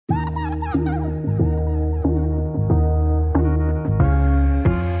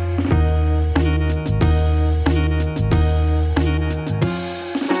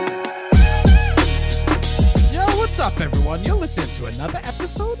listen to another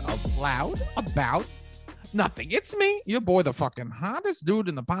episode of Loud About Nothing. It's me, your boy, the fucking hottest dude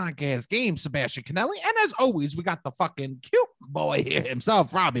in the podcast game, Sebastian Canelli. And as always, we got the fucking cute boy here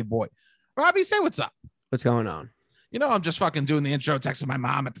himself, Robbie boy. Robbie, say what's up. What's going on? You know, I'm just fucking doing the intro, texting my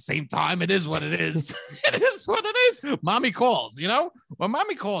mom at the same time. It is what it is. It is what it is. Mommy calls, you know? When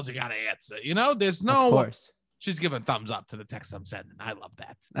mommy calls, you got to answer. You know, there's no... Of course. She's giving thumbs up to the text I'm sending. I love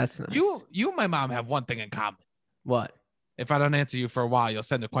that. That's nice. You and my mom have one thing in common. What? If I don't answer you for a while, you'll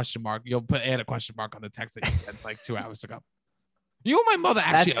send a question mark. You'll add a question mark on the text that you sent like 2 hours ago. You and my mother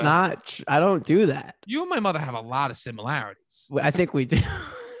actually... That's not... I don't do that. You and my mother have a lot of similarities. I think we do.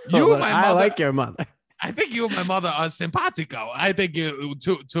 You and my mother... I like your mother. I think you and my mother are simpatico. I think you're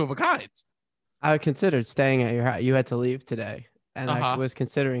two of a kind. I considered staying at your house. You had to leave today. And I was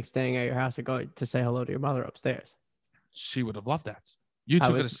considering staying at your house and going to say hello to your mother upstairs. She would have loved that. You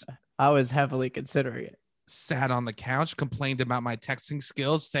two I was heavily considering it. Sat on the couch, complained about my texting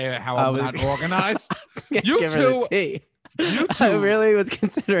skills, say how I'm not organized. You two, I really was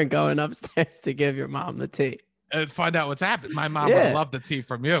considering going upstairs to give your mom the tea and find out what's happened. My mom would love the tea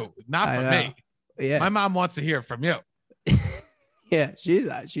from you, not from me. Yeah, my mom wants to hear it from you. Yeah, she's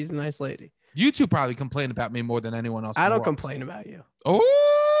a nice lady. You two probably complain about me more than anyone else. I don't complain about you.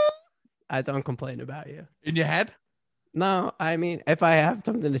 Oh, I don't complain about you. In your head? No, I mean, if I have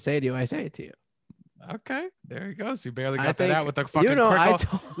something to say to you, I say it to you. Okay, there he goes. You barely got that out with the fucking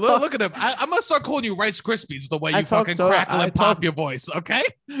look at him. I'm gonna start calling you Rice Krispies the way you fucking crackle and pop your voice. Okay,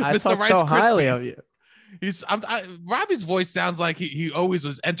 I Mr. Rice so highly of you. Robbie's voice sounds like he always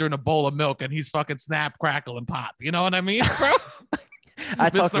was entering a bowl of milk and he's fucking snap, crackle, and pop. You know what I mean, bro? I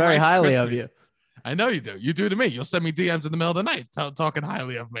talk very highly of you. I know you do. You do to me. You'll send me DMs in the middle of the night talking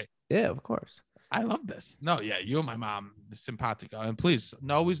highly of me. Yeah, of course. I love this. No, yeah, you and my mom, simpatico. And please,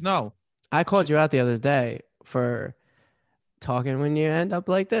 always know. I called you out the other day for talking when you end up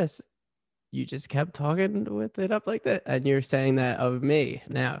like this. You just kept talking with it up like that. And you're saying that of me.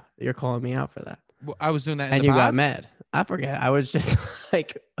 Now you're calling me out for that. Well, I was doing that. And you got mad. I forget. I was just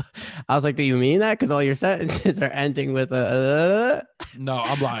like, do you mean that? Because all your sentences are ending with a. No,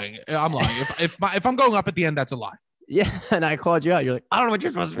 I'm lying. I'm lying. If I'm going up at the end, that's a lie. Yeah. And I called you out. You're like, I don't know what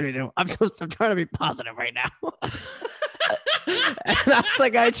you're supposed to do. I'm trying to be positive right now. And I was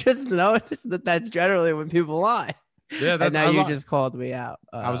like, I just noticed that's generally when people lie. Yeah, and now you just called me out.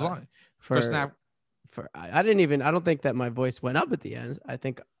 I was lying. I don't think that my voice went up at the end. I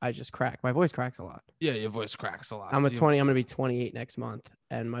think I just cracked. My voice cracks a lot. Yeah, your voice cracks a lot. I'm going to be 28 next month,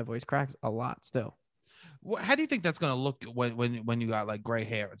 and my voice cracks a lot still. How do you think that's going to look when you got like gray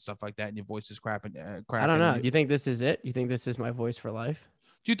hair and stuff like that, and your voice is cracking? I don't know. You think this is it? You think this is my voice for life?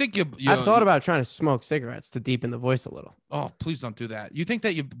 Do you think I've thought about trying to smoke cigarettes to deepen the voice a little. Oh, please don't do that. You think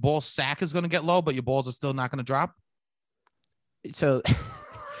that your ball sack is going to get low, but your balls are still not going to drop? So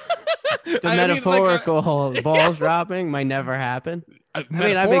the metaphorical balls dropping might never happen. I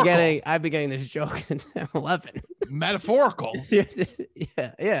mean, I've been getting this joke since I'm 11. Metaphorical.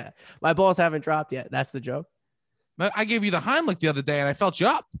 Yeah. My balls haven't dropped yet. That's the joke. I gave you the Heimlich the other day, and I felt you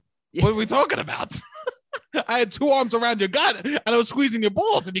up. What are we talking about? I had 2 arms around your gut, and I was squeezing your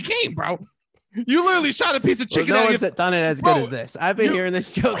balls, and you came, bro. You literally shot a piece of chicken out. No one's done it as good as this. I've been hearing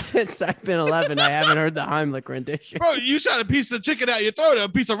this joke since I've been 11. I haven't heard the Heimlich rendition. Bro, you shot a piece of chicken out your throat, a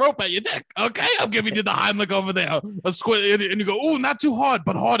piece of rope at your dick. Okay, I'm giving you the Heimlich over there. A squid, and you go, "Ooh, not too hard,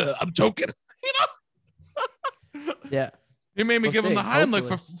 but harder." I'm choking. You know? Yeah. He made me give him the Heimlich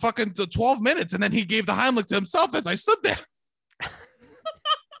for fucking 12 minutes, and then he gave the Heimlich to himself as I stood there.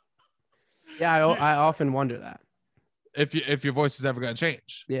 Yeah, I often wonder that. If your voice is ever going to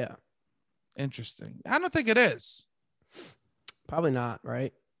change. Yeah. Interesting. I don't think it is. Probably not,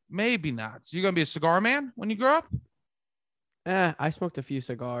 right? Maybe not. So you're going to be a cigar man when you grow up? I smoked a few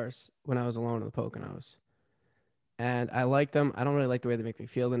cigars when I was alone in the Poconos. And I like them. I don't really like the way they make me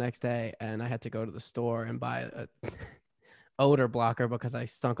feel the next day. And I had to go to the store and buy a odor blocker because I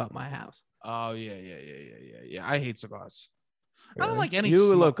stunk up my house. Oh, yeah. I hate cigars. Really? I don't like any.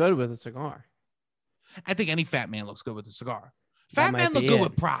 You look good with a cigar. I think any fat man looks good with a cigar. Fat men look good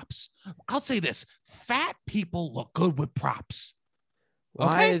with props. I'll say this. Fat people look good with props.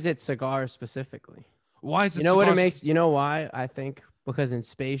 Why is it cigars specifically? Why is it? You know what it makes? You know why? I think because in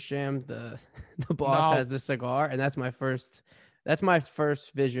Space Jam, the boss has the cigar, and that's my first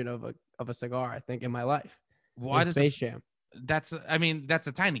vision of a cigar. I think in my life. Why does Space Jam? That's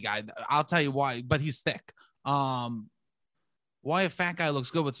a tiny guy. I'll tell you why, but he's thick. Why a fat guy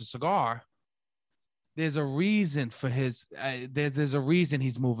looks good with a cigar? There's a reason for his. There's a reason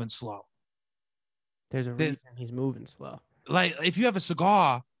he's moving slow. There's a reason he's moving slow. Like if you have a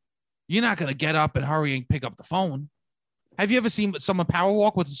cigar, you're not gonna get up and hurry and pick up the phone. Have you ever seen someone power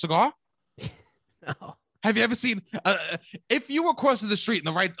walk with a cigar? No. Have you ever seen, if you were crossing the street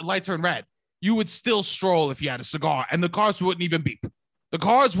and the light turned red, you would still stroll if you had a cigar and the cars wouldn't even beep. The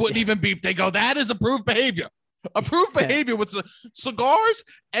cars wouldn't even beep. They go, that is approved behavior. Approved behavior with cigars,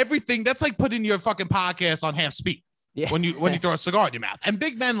 everything. That's like putting your fucking podcast on half speed. Yeah. When you throw a cigar in your mouth. And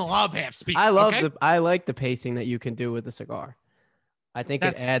big men love half speed. I like the pacing that you can do with a cigar. I think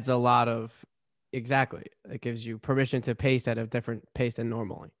it adds a lot of, exactly. It gives you permission to pace at a different pace than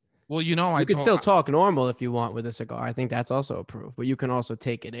normally. Well, you can still talk normal if you want with a cigar. I think that's also approved, but you can also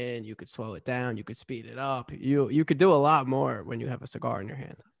take it in. You could slow it down. You could speed it up. You could do a lot more when you have a cigar in your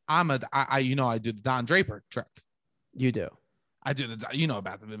hand. I do the Don Draper trick. You do. I do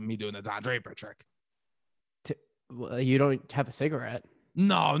about me doing the Don Draper trick. You don't have a cigarette.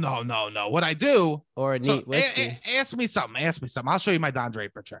 No. What I do, or a neat whiskey. Ask me something. I'll show you my Don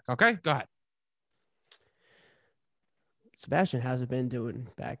Draper trick. Okay, go ahead. Sebastian hasn't been doing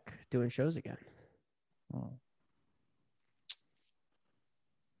shows again. Oh,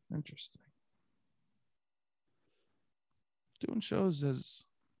 interesting. Doing shows it's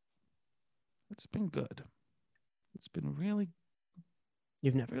been good. It's been really.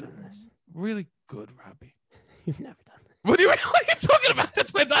 You've never done this. Really good, Robbie. You've never done this. What are you talking about?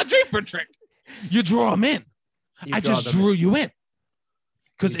 That's my Don Draper trick. You draw them in. I just drew you in.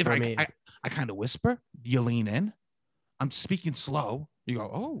 Because if I kind of whisper, you lean in. I'm speaking slow. You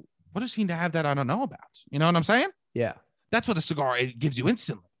go, oh, what does he have that I don't know about? You know what I'm saying? Yeah. That's what a cigar gives you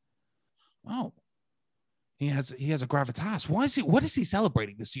instantly. Oh, he has a gravitas. What is he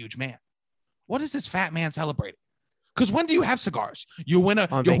celebrating, this huge man? What is this fat man celebrating? Because when do you have cigars? You win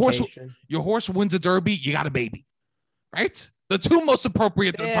your horse wins a derby, you got a baby. Right? The two most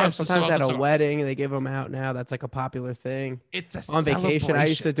appropriate times to sometimes at a wedding, they give them out now. That's like a popular thing. It's on vacation. I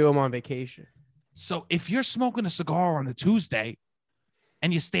used to do them on vacation. So if you're smoking a cigar on a Tuesday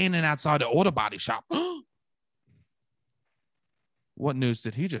and you're standing outside the auto body shop, what news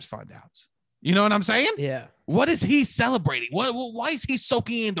did he just find out? You know what I'm saying? Yeah. What is he celebrating? Why is he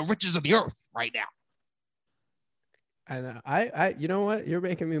soaking in the riches of the earth right now? I know. You know what? You're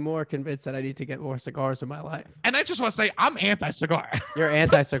making me more convinced that I need to get more cigars in my life. And I just want to say, I'm anti-cigar. You're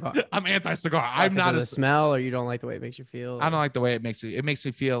anti-cigar. I'm anti-cigar. I'm not the smell, or you don't like the way it makes you feel. I don't like the way it makes me. It makes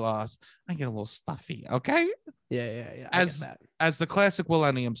me feel. I get a little stuffy. Okay. Yeah. As the classic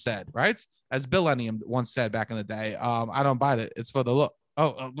Millennium said, right? As Bill Lennium once said back in the day, I don't bite it. It's for the look.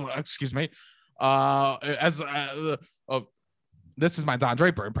 Excuse me. This is my Don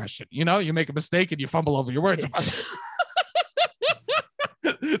Draper impression. You know, you make a mistake and you fumble over your words.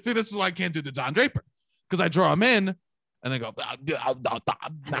 See, this is why I can't do the Don Draper, because I draw them in and they go,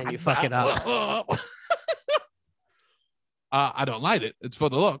 and you fuck it up. I don't light it. It's for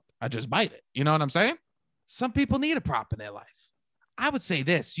the look. I just bite it. You know what I'm saying? Some people need a prop in their life. I would say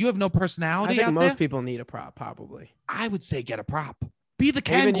this: you have no personality. I think most people need a prop, probably. I would say get a prop. Be the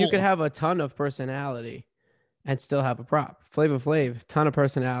Ken. Even you could have a ton of personality and still have a prop. Flavor Flav, ton of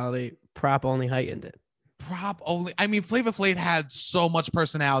personality. Prop only heightened it. Prop only. I mean, Flavor Flav had so much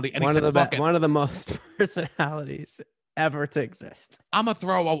personality, and one of the most personalities ever to exist. I'm gonna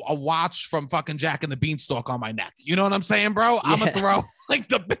throw a watch from fucking Jack and the Beanstalk on my neck. You know what I'm saying, bro? I'm gonna throw like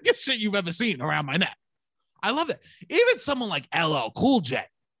the biggest shit you've ever seen around my neck. I love it. Even someone like LL Cool J,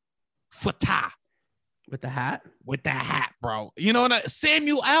 Fatah, with the hat, bro. You know what?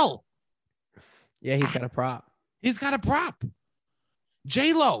 Samuel L. Yeah, he's got a prop. He's got a prop.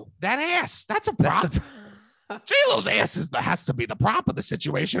 J-Lo, that ass, that's a prop. J-Lo's ass has to be the prop of the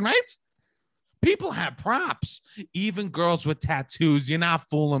situation, right? People have props. Even girls with tattoos. You're not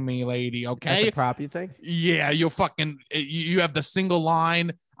fooling me, lady, okay? That's a prop, you think? Yeah, you have the single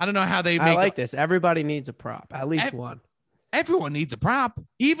line. I don't know how they make I like this. Everybody needs a prop, at least one. Everyone needs a prop.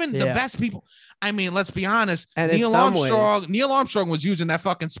 Even the best people. I mean, let's be honest. And Neil Armstrong was using that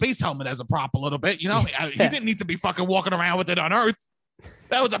fucking space helmet as a prop a little bit. You know, he didn't need to be fucking walking around with it on Earth.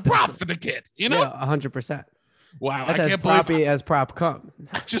 That was a prop for the kid. You know, 100%. Wow, that's as proppy as prop comes.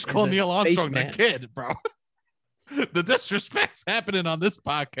 I just call Neil Armstrong the kid, bro. The disrespect's happening on this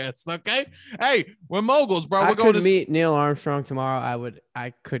podcast. Okay, hey, we're moguls, bro. We're going to meet Neil Armstrong tomorrow.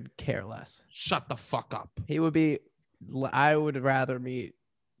 I could care less. Shut the fuck up. He would be. I would rather meet,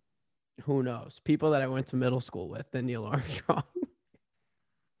 who knows, people that I went to middle school with than Neil Armstrong.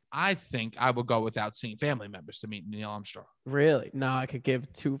 I think I would go without seeing family members to meet Neil Armstrong. Really? No, I could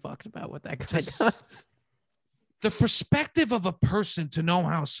give two fucks about what that guy does. The perspective of a person to know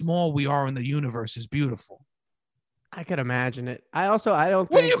how small we are in the universe is beautiful. I could imagine it. I don't think.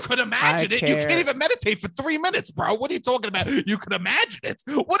 Well, you could imagine it. You can't even meditate for 3 minutes, bro. What are you talking about? You could imagine it.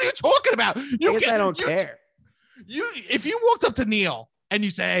 What are you talking about? I don't care. If you walked up to Neil and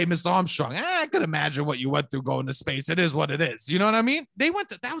you say, "Hey, Mr. Armstrong, I could imagine what you went through going to space. It is what it is." You know what I mean?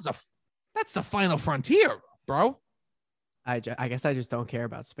 That's the final frontier, bro. I guess I just don't care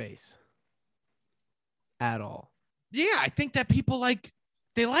about space at all. Yeah, I think that people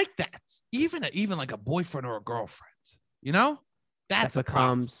they like that. Even like a boyfriend or a girlfriend, you know? It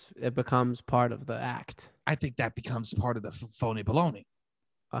becomes part of the act. I think that becomes part of the phony baloney.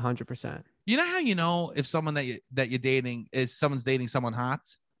 100%. You know how you know if someone that you're dating is someone's dating someone hot?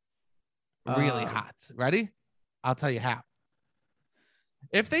 Really hot. Ready? I'll tell you how.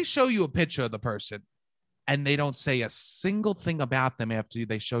 If they show you a picture of the person and they don't say a single thing about them after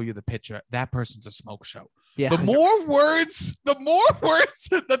they show you the picture, that person's a smoke show. Yeah. The more words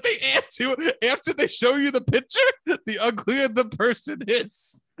that they add to after they show you the picture, the uglier the person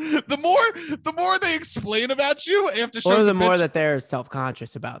is. The more they explain about you after showing the more that they're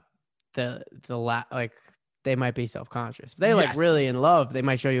self-conscious about like they might be self-conscious. If they like really in love, they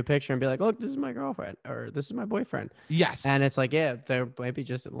might show you a picture and be like, "Look, this is my girlfriend," or "This is my boyfriend." Yes. And it's like, yeah, they're maybe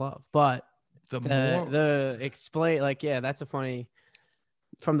just in love. But that's a funny,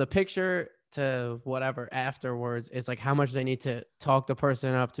 from the picture to whatever afterwards is like how much they need to talk the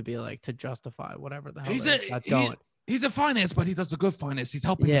person up to be like to justify whatever the hell that's going. He's a finance, but he does a good finance. He's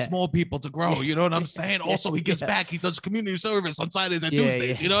helping the small people to grow. You know what I'm saying? Also, he gives back. He does community service on Saturdays and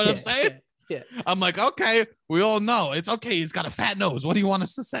Tuesdays. You know what I'm saying? Yeah. I'm like, okay, we all know it's okay. He's got a fat nose. What do you want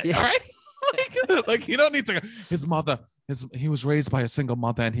us to say? Yeah. All right. like you don't need to. His mother, he was raised by a single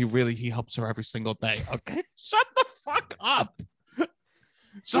mother, and he helps her every single day. Okay, shut the fuck up.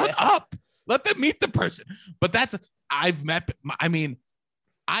 Shut up. Let them meet the person. But I've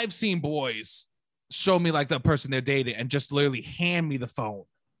seen boys show me like the person they're dating and just literally hand me the phone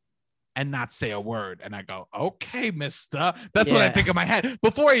and not say a word. And I go, okay, mister. That's what I think in my head.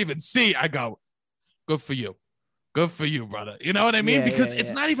 Before I even see, I go, good for you. Good for you, brother. You know what I mean? Because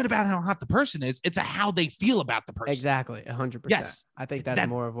it's not even about how hot the person is. It's how they feel about the person. Exactly. 100%. Yes. I think that's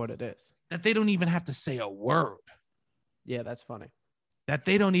more of what it is. That they don't even have to say a word. Yeah, that's funny. That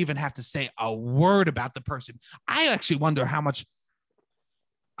they don't even have to say a word about the person. I actually wonder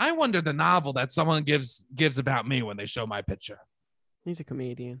I wonder the novel that someone gives about me when they show my picture. He's a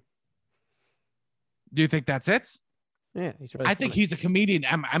comedian. Do you think that's it? Yeah, he's really I think he's a comedian.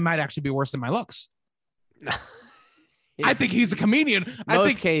 I might actually be worse than my looks. I think he's a comedian.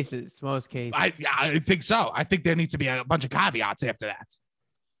 Most cases. I think so. I think there needs to be a bunch of caveats after that.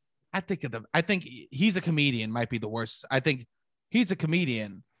 I think he's a comedian might be the worst. I think he's a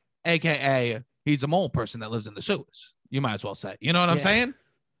comedian, aka he's a mole person that lives in the sewers. You might as well say. You know what I'm saying?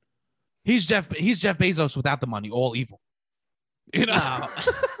 He's Jeff Bezos without the money, all evil. You know.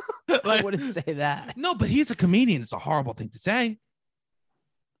 I wouldn't say that. No, but he's a comedian. It's a horrible thing to say.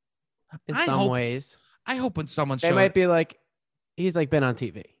 In some ways. I hope when someone shows... They might be like, he's like been on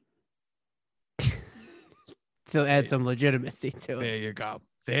TV. To add some legitimacy to it.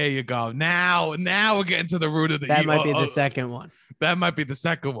 There you go. Now we're getting to the root of the... That might be the second one. That might be the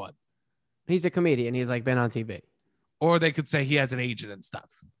second one. He's a comedian. He's like been on TV. Or they could say he has an agent and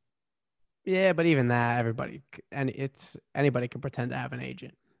stuff. Yeah, but even that, anybody can pretend to have an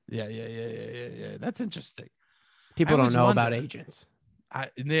agent. Yeah. That's interesting. People don't know about agents.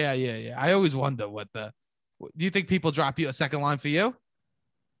 Yeah. I always wonder do you think people drop you a second line for you?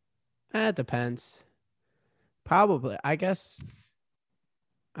 It depends. Probably. I guess.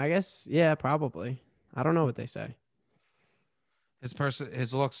 Yeah, probably. I don't know what they say.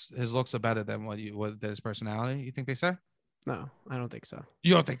 His looks are better than what his personality. You think they say? No, I don't think so.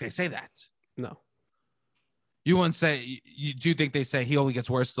 You don't think they say that? No. You wouldn't say. Do you think they say he only gets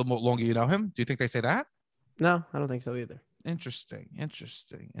worse the longer you know him? Do you think they say that? No, I don't think so either. Interesting.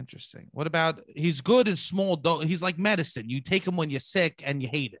 What about he's good in small dose? He's like medicine. You take him when you're sick and you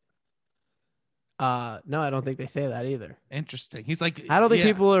hate it. No, I don't think they say that either. Interesting. He's like, I don't think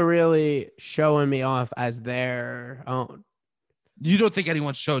people are really showing me off as their own. You don't think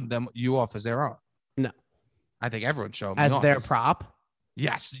anyone's showed you off as their own? No. I think everyone's showing me as off their prop.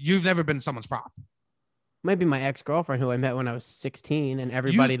 Yes, you've never been someone's prop. Maybe my ex-girlfriend who I met when I was 16 and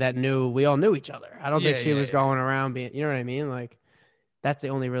everybody that knew, we all knew each other. I don't think she was going around being, you know what I mean? Like, that's the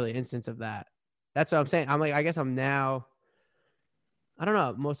only really instance of that. That's what I'm saying. I'm like, I guess I'm now, I don't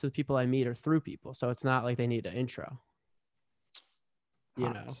know. Most of the people I meet are through people. So it's not like they need an intro. You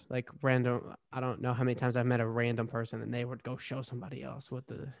know, like random, I don't know how many times I've met a random person and they would go show somebody else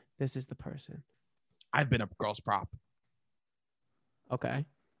this is the person. I've been a girl's prop. Okay.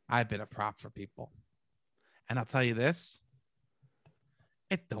 I've been a prop for people. And I'll tell you this,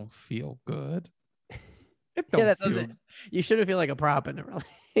 it don't feel good. It don't You shouldn't feel like a prop in a relationship.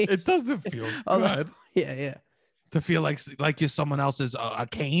 It doesn't feel good. Yeah. To feel like you're someone else's a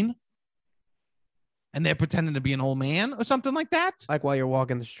cane, and they're pretending to be an old man or something like that. Like while you're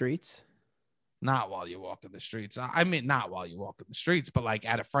walking the streets. Not while you walk in the streets. I mean, not while you walk in the streets, but like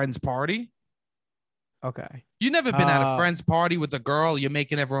at a friend's party. Okay. You never been at a friend's party with a girl, you're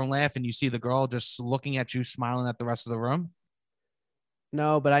making everyone laugh, and you see the girl just looking at you, smiling at the rest of the room?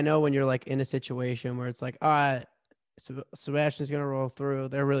 No, but I know when you're like in a situation where it's like, all right, Sebastian's going to roll through.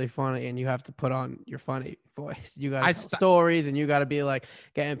 They're really funny, and you have to put on your funny voice. You got to tell stories, and you got to be like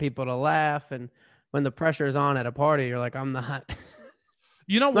getting people to laugh. And when the pressure is on at a party, you're like, I'm not...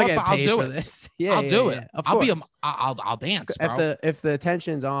 You know what? I'll do it. Yeah, I'll do it. Yeah. I'll dance, bro. If the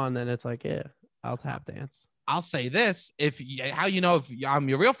tension's on, then it's like, yeah, I'll tap dance. I'll say this: how you know if I'm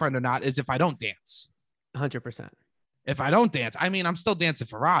your real friend or not is if I don't dance. 100%. If I don't dance, I mean, I'm still dancing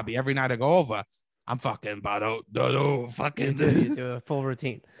for Robbie every night I go over. I'm fucking fucking. You do a full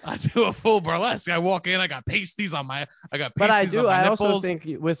routine. I do a full burlesque. I walk in, I got pasties on my. But I also think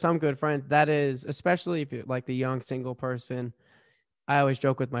with some good friends, that is, especially if you're like the young single person. I always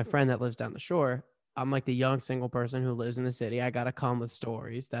joke with my friend that lives down the shore. I'm like the young single person who lives in the city. I got to come with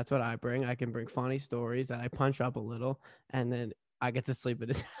stories. That's what I bring. I can bring funny stories that I punch up a little, and then I get to sleep at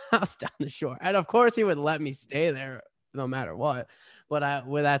his house down the shore. And of course he would let me stay there no matter what. But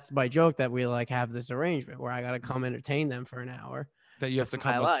that's my joke, that we like have this arrangement where I got to come entertain them for an hour. That you have to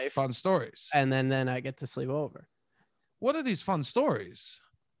come with fun stories. And then I get to sleep over. What are these fun stories?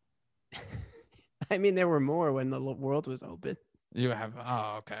 I mean, there were more when the world was open. You have,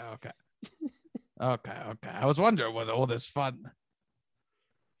 okay. I was wondering whether all this fun.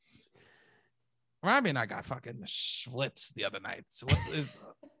 Robbie and I got fucking schwitz the other night. So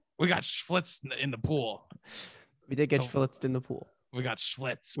we got schwitz in the pool. We did get schwitzed in the pool. We got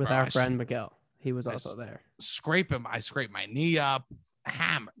schwitz with our friend Miguel. He was also there. I scraped my knee up.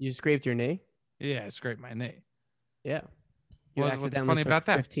 Hammer. You scraped your knee? Yeah, I scraped my knee. Yeah. What's funny about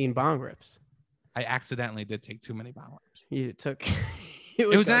that? 15 bong rips. I accidentally did take too many bong rips. You took. It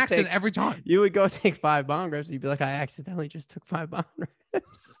was an accident every time. You would go take 5 bong rips. You'd be like, I accidentally just took 5 bong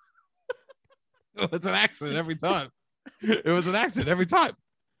rips. It was an accident every time. And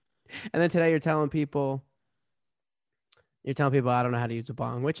then today you're telling people I don't know how to use a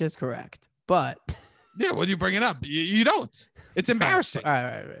bong, which is correct. But yeah, when you bring it up, you don't. It's embarrassing. All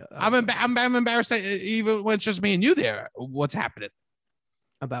right. I'm embarrassed even when it's just me and you there. What's happening?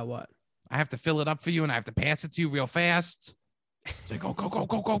 About what? I have to fill it up for you, and I have to pass it to you real fast. It's like,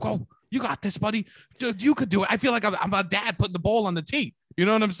 go. You got this, buddy. Dude, you could do it. I feel like I'm a dad putting the ball on the tee. You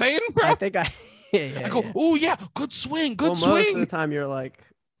know what I'm saying, bro? I think I go, oh, yeah, good swing. Most of the time you're like,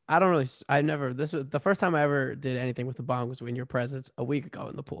 this was the first time I ever did anything with the bong was in your presence a week ago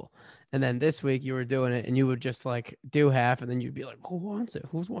in the pool. And then this week you were doing it, and you would just like do half, and then you'd be like, who wants it?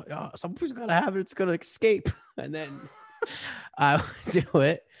 Who's what? Someone's got to have it. It's going to escape. And then I would do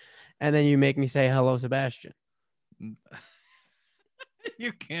it. And then you make me say, hello, Sebastian.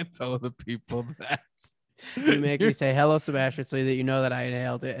 You can't tell the people that. You make me say, hello, Sebastian, so that you know that I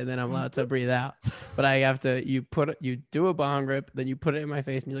inhaled it, and then I'm allowed to breathe out. But I have to, you do a bong rip, then you put it in my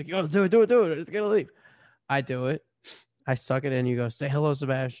face, and you're like, yo, do it. It's going to leave. I do it. I suck it in. You go, say, hello,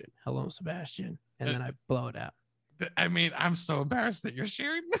 Sebastian. Hello, Sebastian. And then I blow it out. I mean, I'm so embarrassed that you're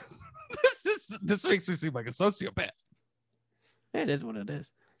sharing this. This makes me seem like a sociopath. It is what it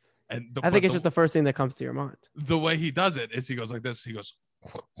is. And I think it's just the first thing that comes to your mind. The way he does it is he goes like this. He goes,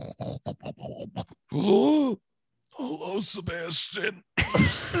 hello, Sebastian.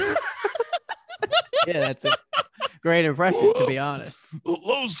 Yeah, that's a great impression, to be honest.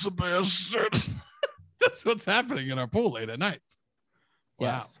 Hello, Sebastian. That's what's happening in our pool late at night.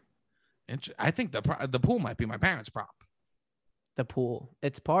 Wow. Yes. I think the pool might be my parents' prop. The pool.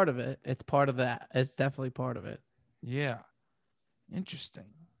 It's part of it. It's part of that. It's definitely part of it. Yeah. Interesting.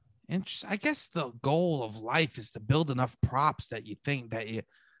 I guess the goal of life is to build enough props that you think that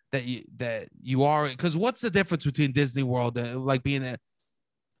you are. Because what's the difference between Disney World and like being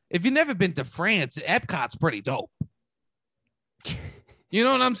if you've never been to France, Epcot's pretty dope. You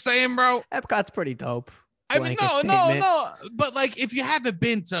know what I'm saying, bro? Epcot's pretty dope. I mean, no. But like, if you haven't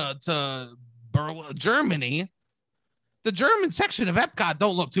been to Berlin, Germany, the German section of Epcot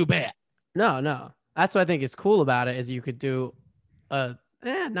don't look too bad. No. That's what I think is cool about it, is you could do a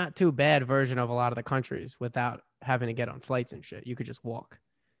not too bad version of a lot of the countries without having to get on flights and shit. You could just walk.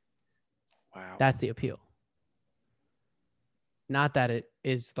 Wow. That's the appeal. Not that it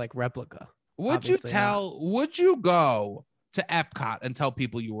is like replica. Would you go to Epcot and tell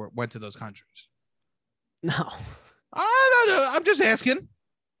people you went to those countries? No. No. I'm just asking.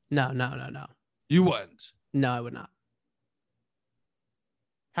 No. You wouldn't? No, I would not.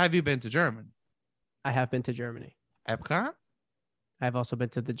 Have you been to Germany? I have been to Germany. Epcot? I've also been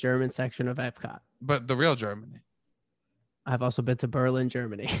to the German section of Epcot. But the real Germany. I've also been to Berlin,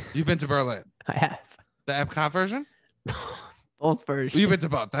 Germany. You've been to Berlin? I have. The Epcot version? Both versions. You've been to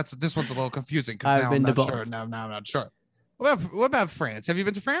both. This one's a little confusing because now I'm not sure. Now I'm not sure. What about France? Have you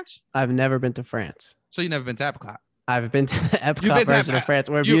been to France? I've never been to France. So you never been to Epcot? I've been to the Epcot version of France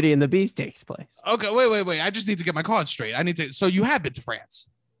where Beauty and the Beast takes place. Okay, wait. I just need to get my cards straight. So you have been to France?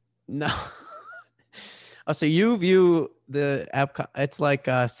 No. Oh, so you view the Epcot, it's like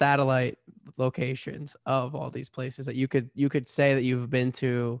satellite locations of all these places that you could say that you've been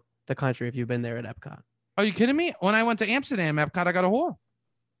to the country if you've been there at Epcot. Are you kidding me? When I went to Amsterdam Epcot, I got a whore.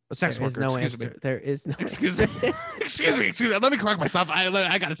 A sex worker. Excuse me. There is no. Excuse me. Excuse me. Let me correct myself.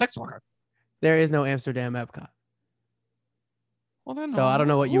 I got a sex worker. There is no Amsterdam Epcot. Well, then, so I don't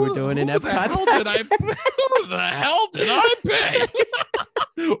know what you were doing in Epcot. Who the hell did I pay?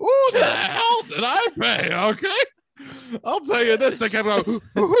 Who the hell did I pay? Okay, I'll tell you this. I kept going.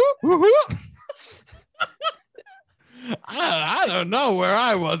 I don't know where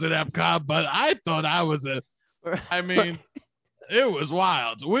I was at Epcot, but I thought I was I mean, it was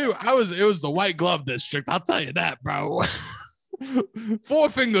wild. It was the white glove district. I'll tell you that, bro. 4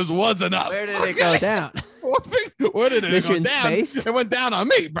 fingers was enough. Where did it go down? Where did it Mission go down? Space? It went down on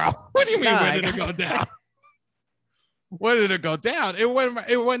me, bro. What do you mean? Where did it go down? Where did it go down? It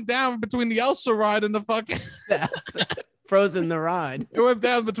went down between the Elsa ride and the fucking Frozen the ride. It went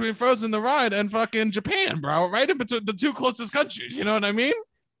down between Frozen the ride and fucking Japan, bro. Right in between the 2 closest countries. You know what I mean?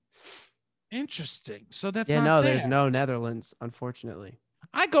 Interesting. So that's there's no Netherlands, unfortunately.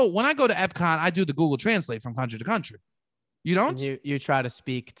 When I go to Epcot, I do the Google Translate from country to country. You don't? You try to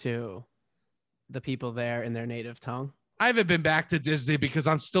speak to the people there in their native tongue. I haven't been back to Disney because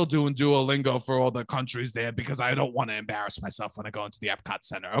I'm still doing Duolingo for all the countries there because I don't want to embarrass myself when I go into the Epcot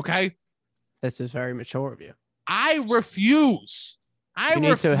Center. Okay. This is very mature of you. I refuse. You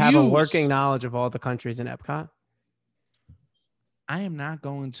need to have a working knowledge of all the countries in Epcot. I am not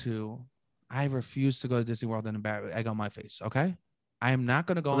going to. I refuse to go to Disney World and embarrass egg on my face. Okay. I am not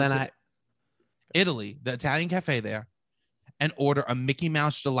going to go into Italy, the Italian cafe there, and order a Mickey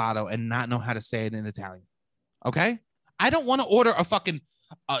Mouse gelato and not know how to say it in Italian. Okay? I don't want to order a fucking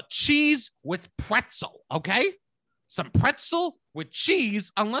cheese with pretzel, okay? Some pretzel with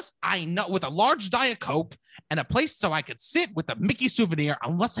cheese, unless I know, with a large Diet Coke and a place so I could sit with a Mickey souvenir,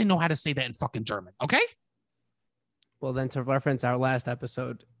 unless I know how to say that in fucking German, okay? Well, then to reference our last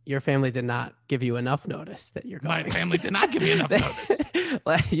episode, your family did not give you enough notice that you're going. My family did not give me enough notice.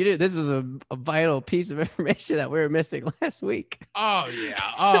 This was a vital piece of information that we were missing last week. Oh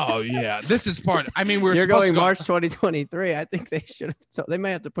yeah. This is part. I mean, you're going March 2023. I think they should. So they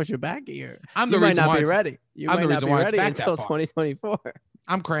might have to push it back a year. You might not be ready. You might not be ready until 2024.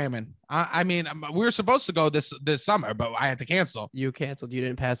 I'm cramming. I mean, we were supposed to go this summer, but I had to cancel. You canceled. You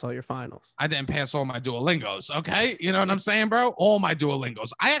didn't pass all your finals. I didn't pass all my Duolingos. Okay, you know what I'm saying, bro? All my Duolingos.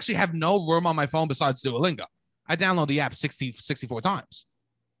 I actually have no room on my phone besides Duolingo. I download the app 64 times.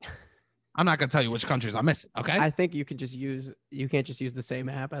 I'm not gonna tell you which countries I'm missing. Okay. I think you can just use. You can't just use the same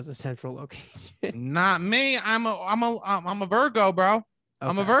app as a central location. Not me. I'm a Virgo, bro. Okay.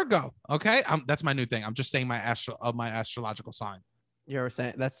 I'm a Virgo. Okay. That's my new thing. I'm just saying my astrological sign. You're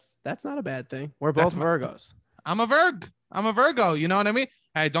saying that's not a bad thing. We're both Virgos. I'm a Virgo. You know what I mean?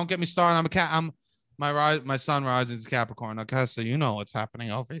 Hey, don't get me started. My sun rises in Capricorn. Okay, so you know what's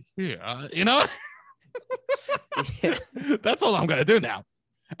happening over here. You know. Yeah. That's all I'm gonna do now.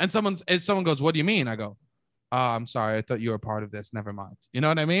 And someone goes, "What do you mean?" I go, "I'm sorry. I thought you were part of this. Never mind." You know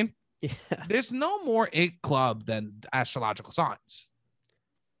what I mean? Yeah. There's no more it club than astrological signs.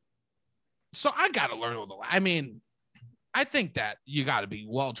 So I gotta learn all the. I mean, I think that you got to be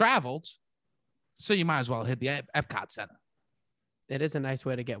well traveled, so you might as well hit the Epcot Center. It is a nice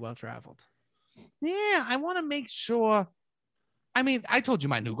way to get well traveled. Yeah, I want to make sure. I mean, I told you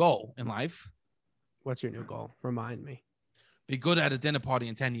my new goal in life. What's your new goal? Remind me. Be good at a dinner party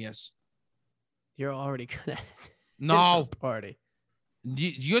in 10 years. You're already good at it. No party.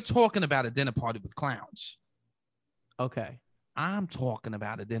 You're talking about a dinner party with clowns. Okay. I'm talking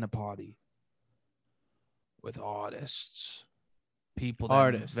about a dinner party with artists, people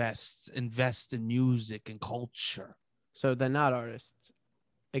that invest in music and culture. So they're not artists,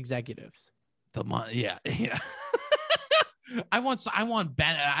 executives. The money, yeah. I want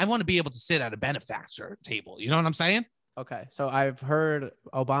to be able to sit at a benefactor table. You know what I'm saying? Okay. So I've heard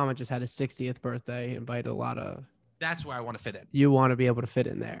Obama just had his 60th birthday, invited a lot of. That's where I want to fit in. You want to be able to fit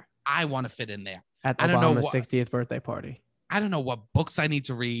in there. I want to fit in there at Obama's 60th birthday party. I don't know what books I need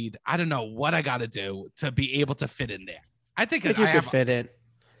to read. I don't know what I got to do to be able to fit in there. I think you could fit in.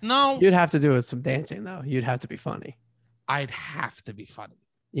 No. You'd have to do some dancing, though. You'd have to be funny. I'd have to be funny.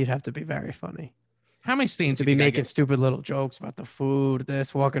 You'd have to be very funny. How many stains to be making stupid little jokes about the food,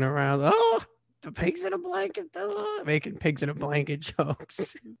 walking around. Oh, the pigs in a blanket. Making pigs in a blanket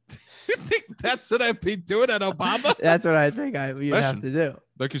jokes. You think that's what I'd be doing at Obama? That's what I think you'd have to do.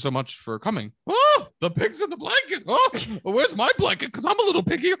 Thank you so much for coming. Oh, the pigs in the blanket. Oh, where's my blanket? Because I'm a little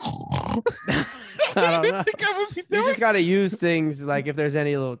piggy. I don't know. You just got to use things like if there's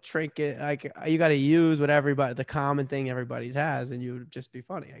any little trinket, like you got to use what the common thing everybody's has, and you would just be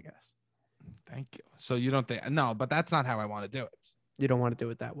funny, I guess. Thank you. So you don't think, no, but that's not how I want to do it. You don't want to do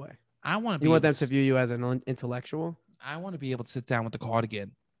it that way. I want to. You want them to view you as an intellectual. I want to be able to sit down with the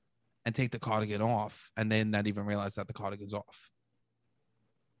cardigan and take the cardigan off, and then not even realize that the cardigan's off.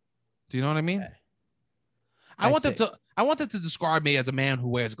 Do you know what I mean? Okay. I want them to describe me as a man who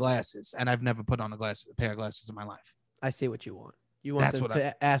wears glasses, and I've never put on a pair of glasses in my life. I see what you want. You want them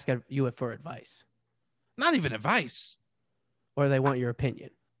to ask you for advice. Not even advice. Or they want your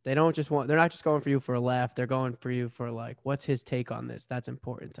opinion. They're not just going for you for a laugh. They're going for you for like, what's his take on this? That's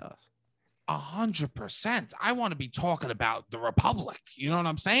important to us. 100%. I want to be talking about the Republic. You know what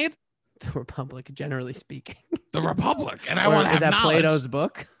I'm saying? The Republic, generally speaking. The Republic. And I want to have knowledge. Is that Plato's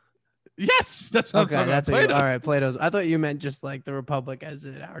book? Yes, that's what I'm talking about. All right, Plato's. I thought you meant just like the Republic as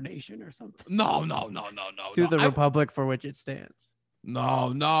in our nation or something. No. To the Republic for which it stands.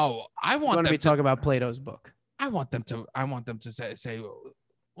 No. I want them to talk about Plato's book. I want them to say,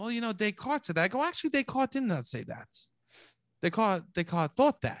 well, you know, Descartes said that. I go, actually, Descartes did not say that. Descartes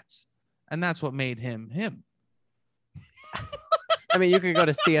thought that, and that's what made him. I mean, you could go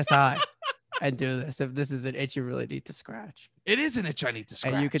to CSI and do this if this is an itch you really need to scratch. It is an itch I need to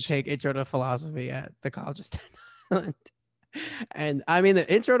scratch. And you could take Intro to Philosophy at the College of Staten Island. And I mean,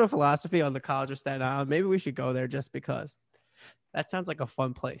 the Intro to Philosophy on the College of Staten Island, maybe we should go there just because that sounds like a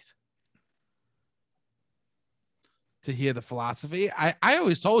fun place. To hear the philosophy. I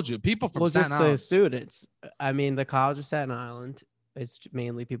always told you, people from Staten Island. The students. I mean, the College of Staten Island is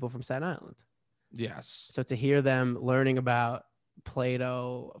mainly people from Staten Island. Yes. So to hear them learning about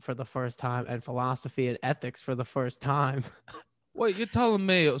Plato for the first time and philosophy and ethics for the first time. Wait, you're telling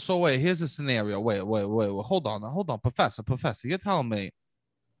me, so wait, here's a scenario. Wait, hold on, Professor, you're telling me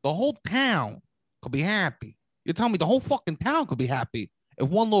the whole town could be happy. You're telling me the whole fucking town could be happy if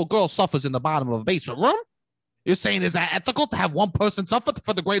one little girl suffers in the bottom of a basement room? You're saying, is that ethical to have one person suffer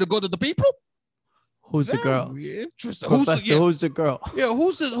for the greater good of the people? Who's the girl? Interesting. Who's the girl? Yeah,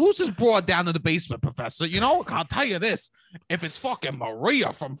 who's this broad down in the basement, Professor? You know, I'll tell you this. If it's fucking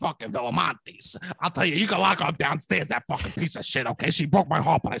Maria from fucking Villamontes, I'll tell you, you can lock her up downstairs, that fucking piece of shit, okay? She broke my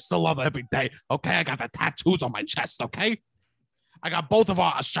heart, but I still love her every day, okay? I got the tattoos on my chest, okay? I got both of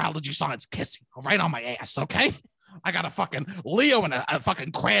our astrology signs kissing right on my ass, okay? I got a fucking Leo and a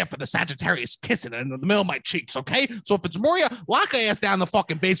fucking crab for the Sagittarius kissing in the middle of my cheeks, okay? So if it's Maria, lock her ass down the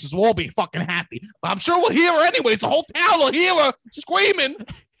fucking bases. We'll all be fucking happy. But I'm sure we'll hear her anyways. The whole town will hear her screaming.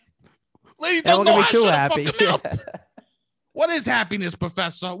 Lady, don't know how to shut her fucking mouth. What is happiness,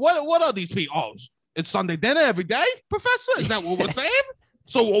 Professor? What are these people? Oh, it's Sunday dinner every day, Professor? Is that what we're saying?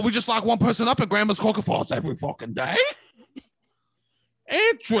 So will we just lock one person up at Grandma's cooking for us every fucking day?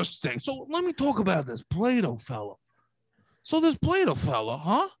 Interesting. So let me talk about this Plato fellow. So this Plato fella,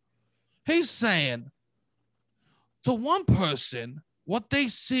 huh? He's saying to one person, what they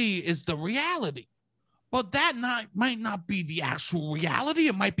see is the reality. But that might not be the actual reality.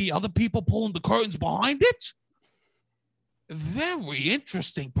 It might be other people pulling the curtains behind it. Very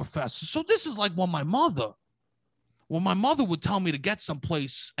interesting, Professor. So this is like when my mother would tell me to get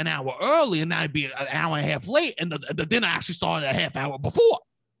someplace an hour early, and I'd be an hour and a half late, and the dinner actually started a half hour before.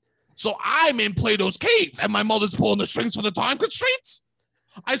 So I'm in Plato's cave, and my mother's pulling the strings for the time constraints.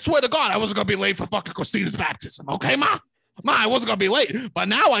 I swear to God, I wasn't going to be late for fucking Christina's baptism. Okay, Ma? Ma, I wasn't going to be late. But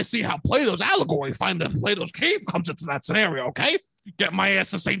now I see how Plato's allegory, finding Plato's cave, comes into that scenario, okay? Get my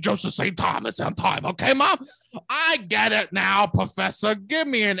ass to St. Joseph, St. Thomas on time, okay, Mom? I get it now, Professor. Give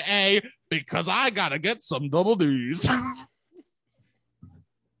me an A, because I got to get some double D's.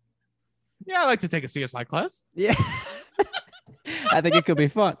 Yeah, I like to take a CSI class. Yeah. I think it could be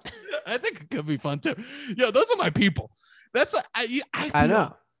fun. I think it could be fun too. Yo, those are my people. I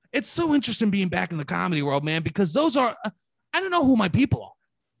know. It's so interesting being back in the comedy world, man, because those are, I don't know who my people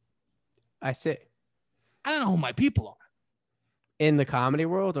are. I see. I don't know who my people are. In the comedy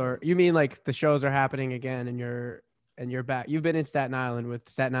world, or you mean like the shows are happening again and you're back? You've been in Staten Island with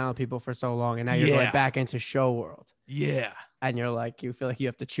Staten Island people for so long, and now you're going back into show world. Yeah. And you're like, you feel like you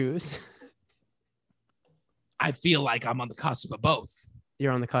have to choose. I feel like I'm on the cusp of both.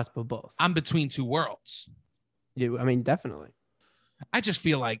 You're on the cusp of both. I'm between two worlds. I mean, definitely. I just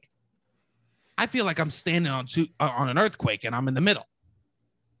feel like I'm standing on an earthquake and I'm in the middle.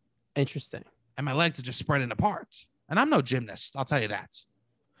 Interesting. And my legs are just spreading apart. And I'm no gymnast, I'll tell you that.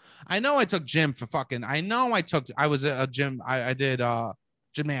 I know I took gym for fucking. I was at a gym. I did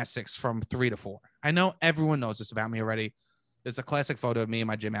gymnastics from 3 to 4. I know everyone knows this about me already. There's a classic photo of me in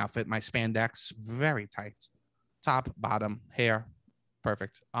my gym outfit, my spandex, very tight, top, bottom, hair,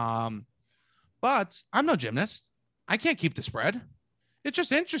 perfect. But I'm no gymnast. I can't keep the spread. It's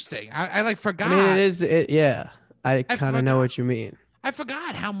just interesting. I like forgot. I mean, yeah. I kind of know what you mean. I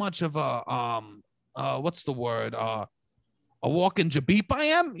forgot how much of a what's the word? A walking Jabip I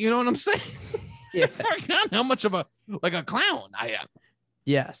am. You know what I'm saying? Yeah. I forgot how much of a clown I am.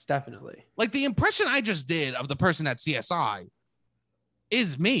 Yes, definitely. Like the impression I just did of the person at CSI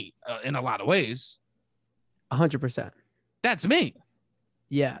is me in a lot of ways. 100%. That's me.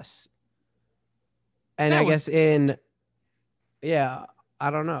 Yes. And I guess I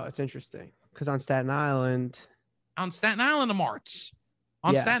don't know. It's interesting because on Staten Island, I'm arts. Staten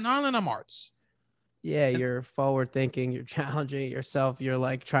Island, I'm arts. Yeah, you're forward thinking. You're challenging yourself. You're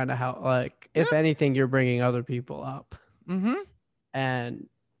like trying to help. Like, if anything, you're bringing other people up. Mm-hmm. And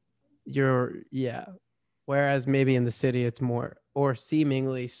whereas maybe in the city, it's more, or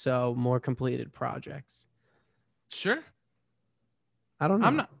seemingly so, more completed projects. Sure. I don't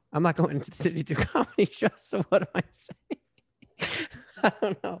know. I'm not going into the city to do comedy shows. So what am I saying? I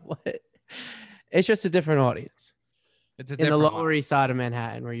don't know what. It's just a different audience. It's in the Lower East Side of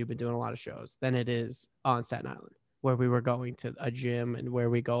Manhattan, where you've been doing a lot of shows, than it is on Staten Island, where we were going to a gym and where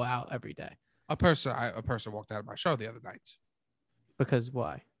we go out every day. A person walked out of my show the other night. Because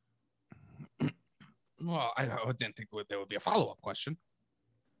why? Well, I didn't think there would be a follow-up question.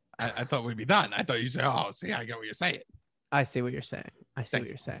 I thought we'd be done. I thought you said, "Oh, see, I get what you're saying." I see what you're saying.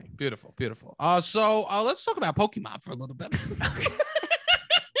 Beautiful, beautiful. So let's talk about Pokemon for a little bit.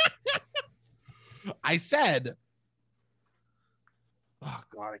 I said. Oh,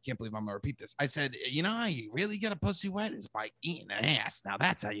 God, I can't believe I'm going to repeat this. I said, you know how you really get a pussy wet is by eating an ass. Now,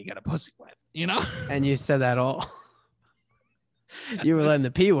 that's how you get a pussy wet, you know? And you said that all. You were letting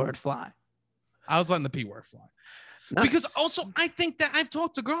the P word fly. I was letting the P word fly. Nice. Because also, I think that I've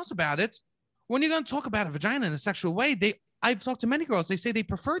talked to girls about it. When you're going to talk about a vagina in a sexual way, I've talked to many girls. They say they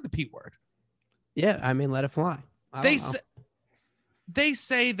prefer the P word. Yeah, I mean, let it fly. They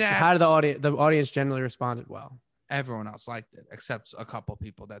say that. How did the audience generally responded well? Everyone else liked it, except a couple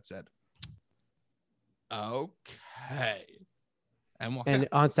people that said, okay. And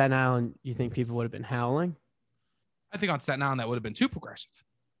on Staten Island, you think people would have been howling? I think on Staten Island, that would have been too progressive.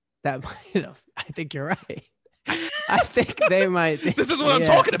 That might have. I think you're right. I think they might. This is what I'm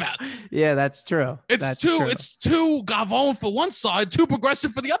talking about. Yeah, that's true. It's too Gavone for one side, too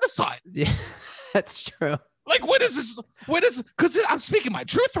progressive for the other side. Yeah, that's true. Like, what is this? Because I'm speaking my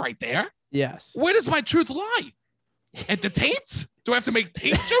truth right there. Yes. Where does my truth lie? At the taint? Do I have to make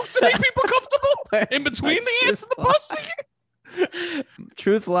taint jokes to make people comfortable? In between the ass and the pussy?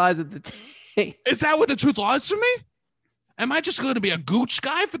 Truth lies at the taint. Is that what the truth lies for me? Am I just going to be a gooch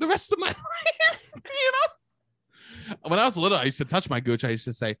guy for the rest of my life? You know? When I was little, I used to touch my gooch. I used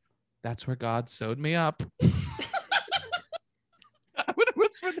to say, that's where God sewed me up. I would have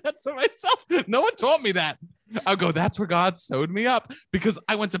whispered that to myself. No one taught me that. I'll go, that's where God sewed me up, because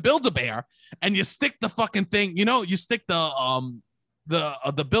I went to Build-A-Bear and you stick the fucking thing, you stick the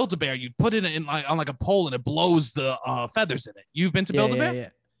Build-A-Bear, you put it in on a pole and it blows the feathers in it. You've been to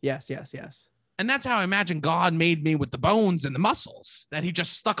Build-A-Bear? Yeah. Yes. And that's how I imagine God made me, with the bones and the muscles, that he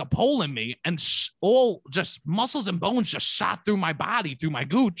just stuck a pole in me and all just muscles and bones just shot through my body, through my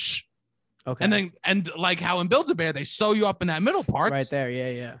gooch. Okay. And like how in Build-A-Bear, they sew you up in that middle part. Right there.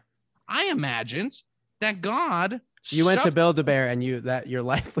 Yeah. I imagined that God. You went to Build-A-Bear and your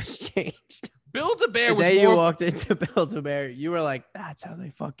life was changed. Build-A-Bear was the day you walked into Build-A-Bear, you were like, that's how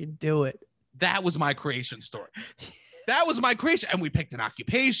they fucking do it. That was my creation story. That was my creation. And we picked an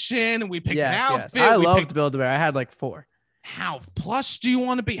occupation and we picked an outfit. Yes. I loved Build-A-Bear. I had like 4. How plush do you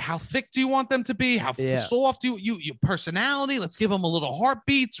want to be? How thick do you want them to be? How soft do you your personality? Let's give them a little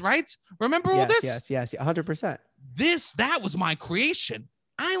heartbeats, right? Remember all this? Yes, 100%. That was my creation.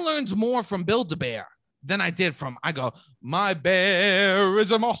 I learned more from Build-A-Bear than I did from, my bear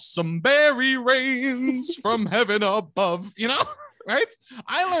is an awesome bear, he reigns from heaven above, right?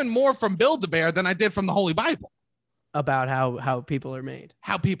 I learned more from Build-A-Bear than I did from the Holy Bible. About how people are made.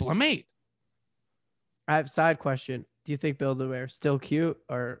 How people are made. I have a side question. Do you think Build-A-Bear is still cute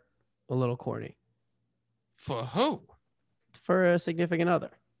or a little corny? For who? For a significant other.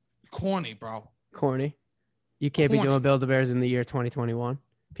 Corny, bro. Corny. You can't be doing Build-A-Bears in the year 2021.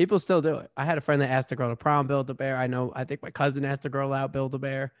 People still do it. I had a friend that asked a girl to prom Build-A-Bear. I think my cousin asked a girl out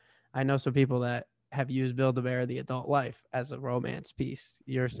Build-A-Bear. I know some people that have used Build-A-Bear in the adult life as a romance piece.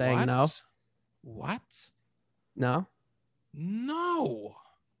 You're saying no? What? No? No.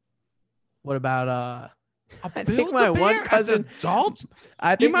 What about I think my one cousin adult.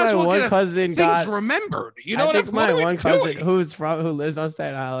 I think my one cousin got remembered. You know I think my one cousin who lives on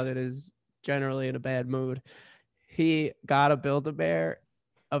Staten Island and is generally in a bad mood. He got a Build-A-Bear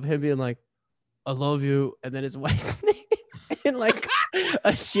of him being like, "I love you," and then his wife's name in like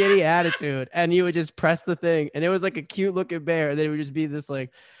a shitty attitude, and you would just press the thing, and it was like a cute looking bear, and then it would just be this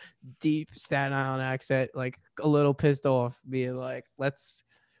like deep Staten Island accent, like a little pissed off, being like, "Let's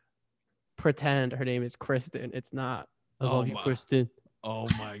pretend her name is Kristen. It's not. I love you, Kristen." Oh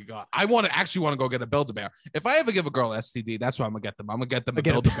my God. I actually want to go get a Build-A-Bear. If I ever give a girl STD, that's what I'm gonna get them. I'm gonna get them a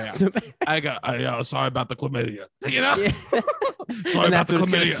Build-A-Bear. Sorry about the chlamydia. You know? Yeah. Sorry about the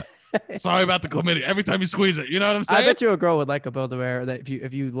chlamydia. Sorry about the chlamydia. Every time you squeeze it, you know what I'm saying? I bet you a girl would like a Build-A-Bear that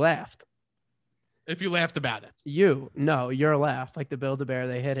if you laughed. If you laughed about it. Your laugh. Like the Build-A-Bear,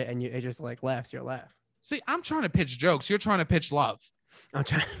 they hit it and it just like laughs your laugh. See, I'm trying to pitch jokes. You're trying to pitch love. I'm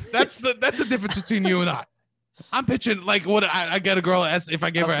trying. That's the difference between you and I. I'm pitching like what I get a girl if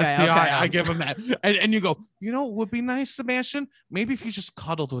I give her STI, I give them that. And you go, you know what would be nice, Sebastian? Maybe if you just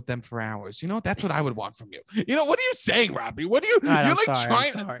cuddled with them for hours. You know, that's what I would want from you. You know, what are you saying, Robbie? What do you you're like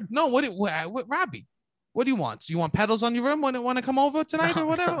trying? No, what Robbie? What do you want? Do you want pedals on your room when want to come over tonight or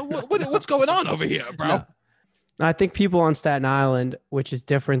whatever? What's going on over here, bro? No. I think people on Staten Island, which is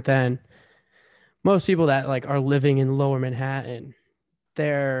different than most people that like are living in Lower Manhattan,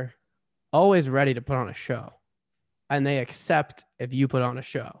 they're always ready to put on a show. And they accept if you put on a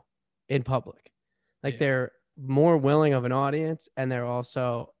show in public. Like they're more willing of an audience, and they're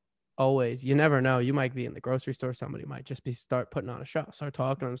also always, you never know, you might be in the grocery store, somebody might just start putting on a show, start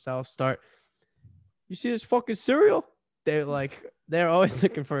talking to themselves, you see this fucking cereal? They're always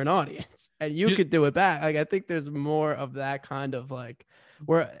looking for an audience, and you could do it back. Like I think there's more of that kind of like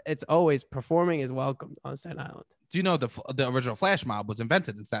where it's always performing is welcomed on Staten Island. Do you know the original flash mob was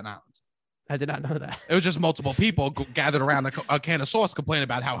invented in Staten Island? I did not know that. It was just multiple people gathered around a can of sauce complaining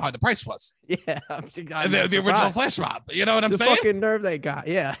about how high the price was. Yeah. The original flash mob. You know what I'm saying? The fucking nerve they got.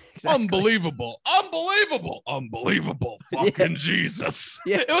 Yeah. Exactly. Unbelievable. Fucking Jesus.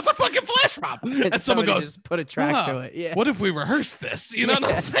 Yeah. It was a fucking flash mob. And someone goes, just put a track to it. Yeah. What if we rehearse this? You know what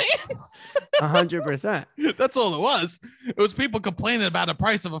I'm saying? 100%. That's all it was. It was people complaining about the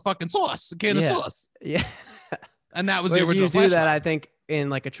price of a fucking sauce, a can of sauce. Yeah. And that was the original flash mob. I think, in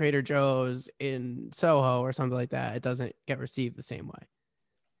like a Trader Joe's in Soho or something like that, it doesn't get received the same way.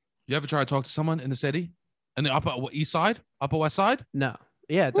 You ever try to talk to someone in the city, in the upper east side, upper west side? No.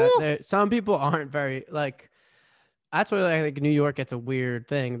 Yeah. Some people aren't very like, that's why I think New York gets a weird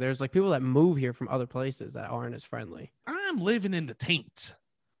thing. There's like people that move here from other places that aren't as friendly. I'm living in the taint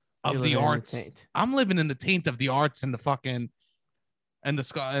of the arts. I'm living in the taint of the arts and the fucking, and the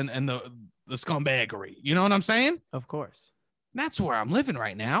scumbaggery. You know what I'm saying? Of course. That's where I'm living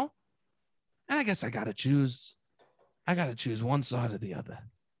right now. And I guess I got to choose one side or the other.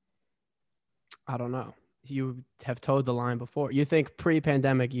 I don't know. You have toed the line before. You think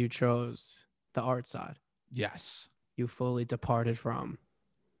pre-pandemic you chose the art side? Yes. You fully departed from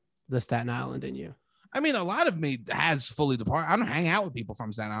the Staten Island in you. I mean, a lot of me has fully departed. I don't hang out with people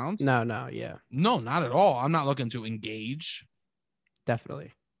from Staten Island. No, yeah. No, not at all. I'm not looking to engage.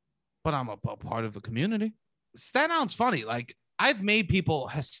 Definitely. But I'm a part of the community. Staten Island's funny. Like, I've made people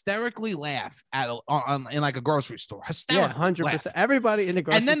hysterically laugh in like a grocery store. Hysterically. Yeah, 100%. Everybody in the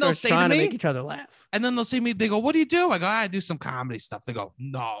grocery store is trying to make each other laugh. And then they'll see me. They go, "What do you do?" I go, "I do some comedy stuff." They go,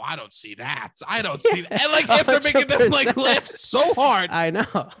 "No, I don't see that. I don't see that." And like after making them like laugh so hard, I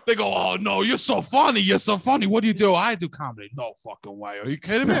know. They go, "Oh no, you're so funny. You're so funny. What do you do?" "I do comedy." "No fucking way. Are you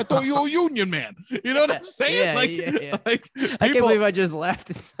kidding me? I thought you were a union man." You know what I'm saying? Yeah. Like I can't believe I just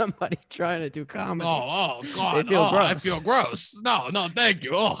laughed at somebody trying to do comedy. Oh God. I feel gross. No, thank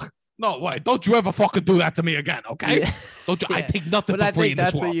you. Oh. No, wait, don't you ever fucking do that to me again, okay? Yeah. Don't you? Yeah. I take nothing for free in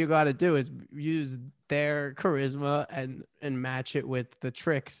this world. That's what you got to do is use their charisma and match it with the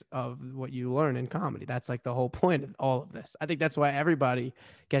tricks of what you learn in comedy. That's like the whole point of all of this. I think that's why everybody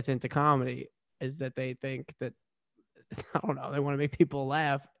gets into comedy is that they think that, I don't know, they want to make people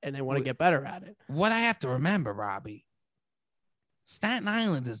laugh and they want to get better at it. What I have to remember, Robbie, Staten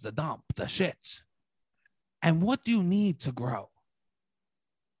Island is the dump, the shit. And what do you need to grow?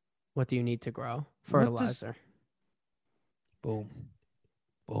 What do you need to grow? Fertilizer. Boom.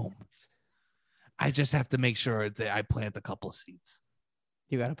 I just have to make sure that I plant a couple of seeds.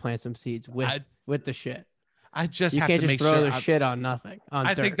 You got to plant some seeds with the shit. I just you have can't to just make throw sure. the shit on nothing.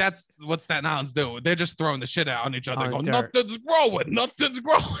 I think that's what Staten Island's do. They're just throwing the shit out on each other. They go, dirt. nothing's growing. Nothing's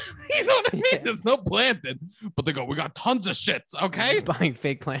growing. You know what I mean? Yeah. There's no planting. But they go, we got tons of shit. Okay. Just buying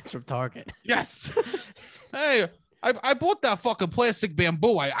fake plants from Target. Yes. Hey, I bought that fucking plastic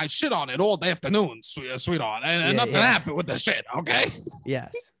bamboo. I shit on it all day afternoon, sweetheart. And nothing happened with the shit. Okay.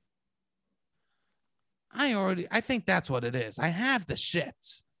 Yes. I think that's what it is. I have the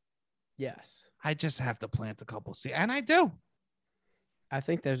shit. Yes. I just have to plant a couple seeds. And I do. I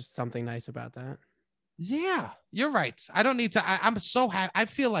think there's something nice about that. Yeah, you're right. I don't need to. I'm so happy. I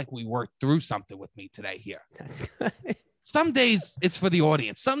feel like we worked through something with me today here. That's good. Some days it's for the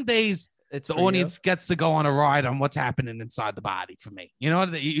audience. Some days It's the audience gets to go on a ride on what's happening inside the body for me. You know,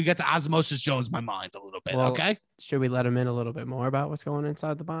 you get to Osmosis Jones my mind a little bit. Well, okay. Should we let him in a little bit more about what's going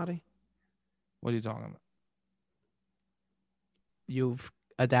inside the body? What are you talking about? You've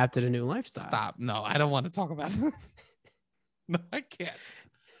adapted a new lifestyle. Stop. No, I don't want to talk about this. No, I can't.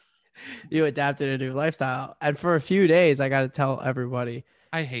 You adapted a new lifestyle. And for a few days, I got to tell everybody.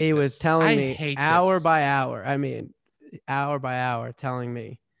 I hate He this. was telling me hour this. by hour. I mean, hour by hour telling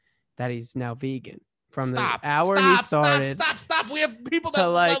me that he's now vegan. From the hour he started. Stop. We have people that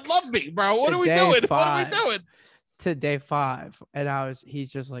like love me, bro. What are we doing? What are we doing? To day 5. And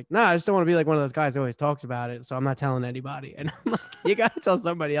he's just like, no, I just don't want to be like one of those guys who always talks about it. So I'm not telling anybody. And I'm like, you got to tell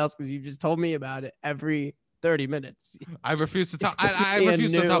somebody else because you just told me about it every 30 minutes. I refuse to tell. I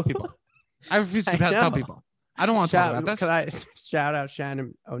refuse to tell people. I refuse to tell people. I don't want to talk about this. Can I shout out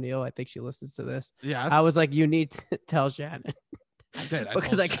Shannon O'Neill? I think she listens to this. Yes. I was like, you need to tell Shannon. I did.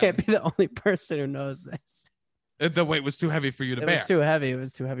 Because I can't be the only person who knows this. The weight was too heavy for you to bear. It was too heavy. It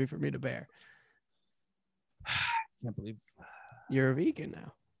was too heavy for me to bear. I can't believe you're a vegan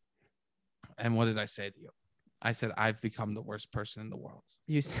now. And what did I say to you? I said, I've become the worst person in the world.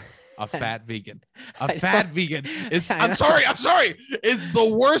 You said a fat vegan. A fat vegan is, I'm sorry, is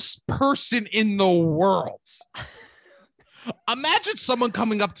the worst person in the world. Imagine someone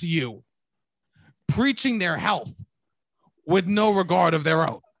coming up to you, preaching their health with no regard of their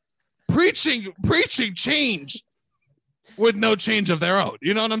own. Preaching change with no change of their own.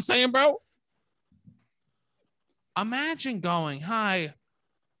 You know what I'm saying, bro? Imagine going, hi,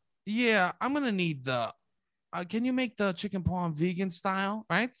 yeah, I'm going to need the, can you make the chicken parm vegan style,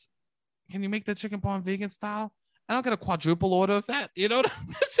 right? Can you make the chicken parm vegan style? I don't get a quadruple order of that. You know,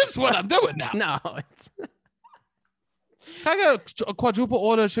 this is what I'm doing now. No. Can I get a quadruple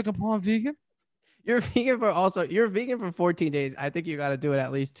order of chicken parm vegan? You're vegan for 14 days. I think you got to do it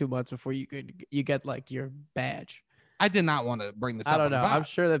at least 2 months before you get like your badge. I did not want to bring this up. I don't know. I'm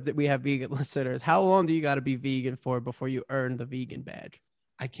sure that we have vegan listeners. How long do you got to be vegan for before you earn the vegan badge?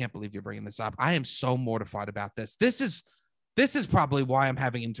 I can't believe you're bringing this up. I am so mortified about this. This is probably why I'm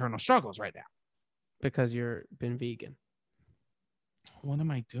having internal struggles right now. Because you're been vegan. What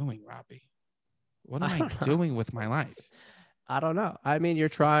am I doing, Robbie? What am I doing with my life? I don't know. I mean, you're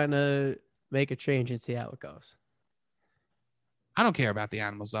trying to make a change and see how it goes. I don't care about the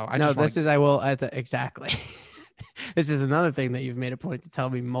animals, though. Exactly. This is another thing that you've made a point to tell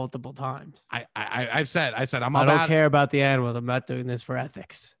me multiple times. I've said I don't care about the animals. I'm not doing this for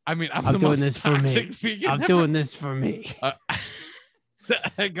ethics. I mean, I'm doing this for me. I'm doing this for me. So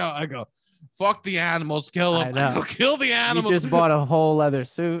I go. Fuck the animals. Kill them. I go, kill the animals. You just bought a whole leather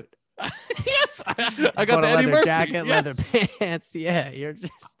suit. Yes, I got the Eddie Murphy jacket, leather pants. Yeah,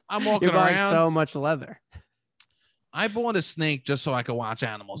 I'm walking you're buying around. So much leather. I bought a snake just so I could watch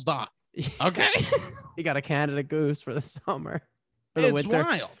animals die. Okay. You got a Canada goose for the summer. For it's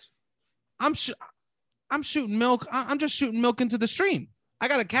wild. I'm shooting milk. I'm just shooting milk into the stream. I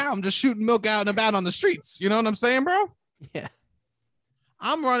got a cow. I'm just shooting milk out and about on the streets. You know what I'm saying, bro? Yeah.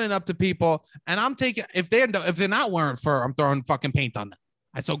 I'm running up to people and I'm taking, if they're not wearing fur, I'm throwing fucking paint on them.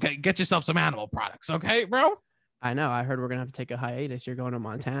 It's okay. Get yourself some animal products. Okay, bro? I know. I heard we're going to have to take a hiatus. You're going to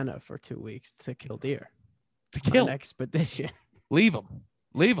Montana for 2 weeks to kill deer. To kill? An expedition. Leave them.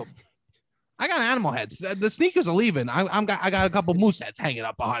 I got animal heads. The sneakers are leaving. I got a couple moose heads hanging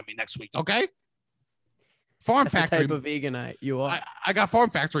up behind me next week. Okay. Farm That's factory. The type of veganite you are. I got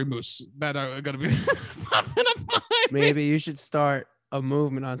farm factory moose that are gonna be popping up behind me. Maybe you should start a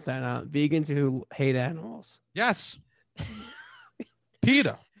movement on Staten Island. Vegans who hate animals. Yes.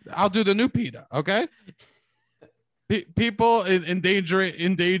 PETA. I'll do the new PETA. Okay. People endangering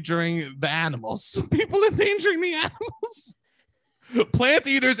the animals. People endangering the animals. Plant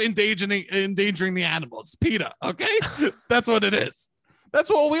eaters endangering the animals. PETA. Okay. That's what it is. That's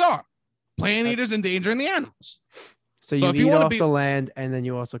what we are. Plant eaters endangering the animals. So you eat off the land and then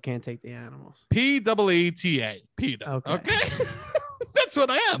you also can't take the animals. PETA. PETA. Okay. That's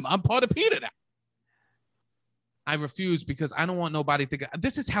what I am. I'm part of PETA now. I refuse because I don't want nobody to.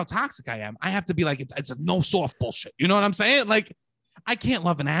 This is how toxic I am. I have to be like, it's a no soft bullshit. You know what I'm saying? Like, I can't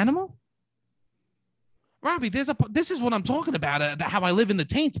love an animal. Robbie, this is what I'm talking about. How I live in the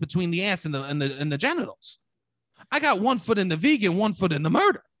taint between the ass and the genitals. I got 1 foot in the vegan, 1 foot in the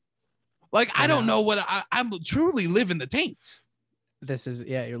murder. Like, I don't know what I'm truly live in the taint.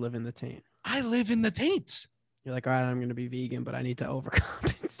 You're living the taint. I live in the taint. You're like, all right, I'm going to be vegan, but I need to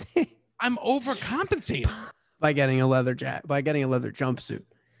overcompensate. I'm overcompensating. By getting a leather jumpsuit.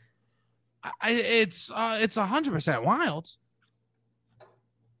 It's 100% wild.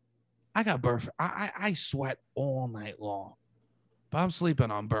 I got burr. I sweat all night long, but I'm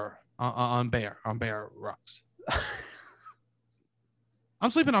sleeping on bear rugs. I'm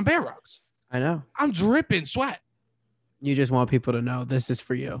sleeping on bear rugs. I know. I'm dripping sweat. You just want people to know this is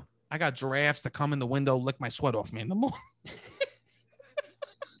for you. I got giraffes to come in the window, lick my sweat off me in the morning.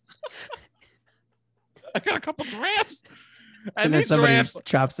 I got a couple giraffes, and these giraffes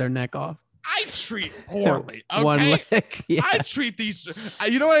chops their neck off. I treat poorly. Okay? One lick. Yeah. I treat these.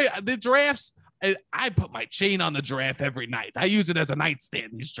 You know what? The giraffes. I put my chain on the giraffe every night. I use it as a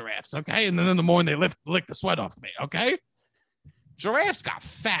nightstand. These giraffes, okay, and then in the morning they lick the sweat off me. Okay. Giraffes got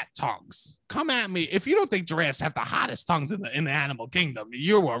fat tongues. Come at me if you don't think giraffes have the hottest tongues in the animal kingdom.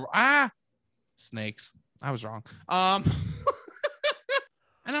 You were snakes. I was wrong. And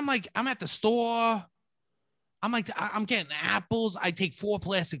I'm like, I'm at the store. I'm like, I'm getting apples. I take 4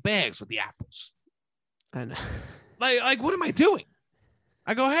 plastic bags with the apples. I know. Like, what am I doing?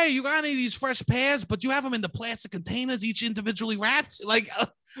 I go, hey, you got any of these fresh pears? But you have them in the plastic containers, each individually wrapped. Like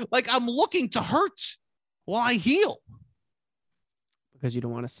I'm looking to hurt while I heal. Because you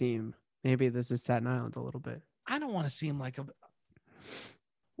don't want to seem. Maybe this is Staten Island a little bit. I don't want to seem like a.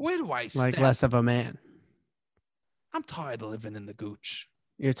 Where do I like step? Less of a man. I'm tired of living in the gooch.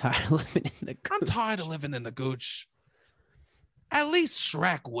 You're tired of living in the gooch. I'm tired of living in the gooch. At least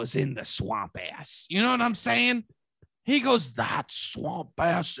Shrek was in the swamp ass. You know what I'm saying? He goes, that swamp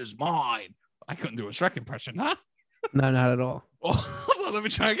ass is mine. I couldn't do a Shrek impression, huh? No, not at all. Oh, let me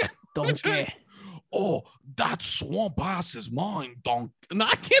try again. Donkey. Oh, that swamp ass is mine, donkey. No,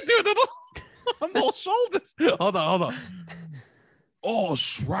 I can't do it at all. I'm all shoulders. Hold on. Oh,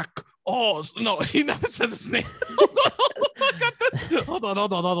 Shrek. Oh, no, he never said his name. Hold on. I got this. Hold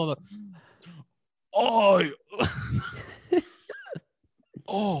on.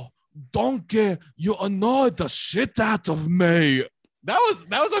 Oh, donkey, you annoyed the shit out of me. That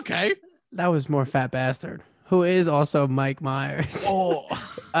was okay. That was more fat bastard, who is also Mike Myers. Oh,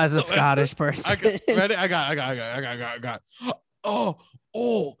 as a Scottish person. Ready? I got.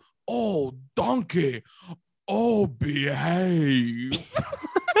 Oh, donkey. Oh, behave.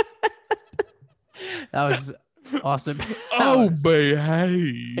 That was awesome.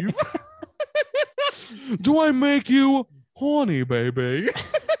 Behave. Do I make you horny, baby?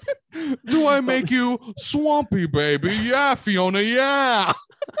 Do I make you swampy, baby? Yeah, Fiona, yeah.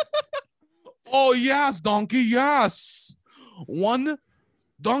 Oh, yes, donkey, yes. One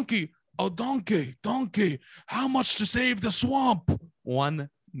donkey. Oh, donkey. How much to save the swamp? $1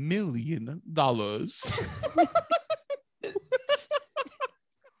 million.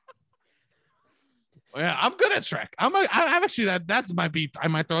 Yeah, I'm good at Shrek. I'm actually that might be. I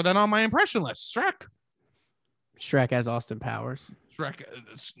might throw that on my impression list. Shrek has Austin Powers. Shrek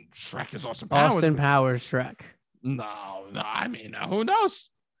is Austin Powers. Austin Powers Shrek. No. I mean, who knows?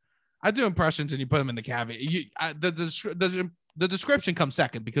 I do impressions, and you put them in the caveat. The description comes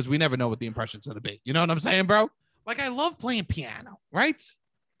second because we never know what the impression's going to be. You know what I'm saying, bro? Like, I love playing piano, right?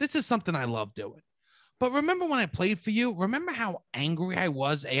 This is something I love doing. But remember when I played for you? Remember how angry I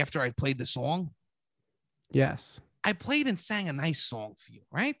was after I played the song? Yes. I played and sang a nice song for you,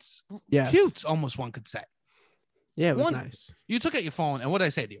 right? Yeah. Cute, almost one could say. Yeah, it was nice. You took out your phone, and what did I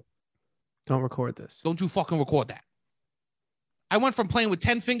say to you? Don't record this. Don't you fucking record that. I went from playing with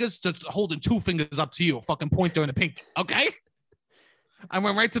 10 fingers to holding 2 fingers up to you, a fucking pointer and a pinky, okay? I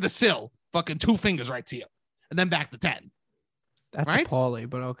went right to the sill, fucking 2 fingers right to you, and then back to 10. That's right? Paulie,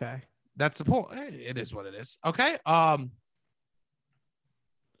 but okay. That's the point. It is what it is. Okay. Yeah,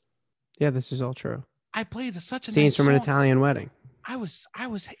 this is all true. I played such a scenes nice from song. an Italian wedding. I was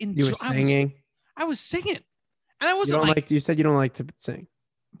enjoying. You were singing. I was singing, and I wasn't you said you don't like to sing,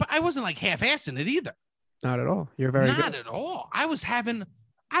 but I wasn't like half-assing it either. Not at all. You're very not good. at all. I was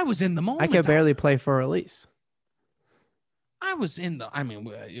in the moment. I could barely play for Elise. I was in the. I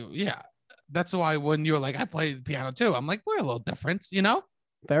mean, yeah. That's why when you're like, I play the piano too. I'm like, we're a little different, you know.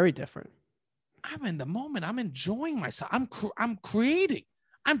 Very different. I'm in the moment. I'm enjoying myself. I'm creating.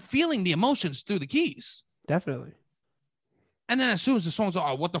 I'm feeling the emotions through the keys. Definitely. And then as soon as the song's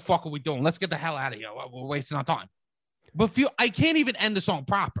what the fuck are we doing? Let's get the hell out of here. We're wasting our time. But I can't even end the song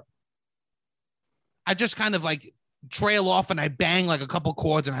proper. I just kind of like trail off and I bang like a couple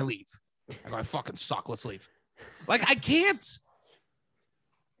chords and I leave. I go, I fucking suck. Let's leave. Like, I can't.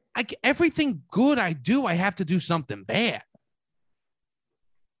 Everything good I do, I have to do something bad.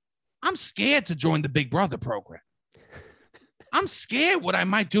 I'm scared to join the Big Brother program. I'm scared what I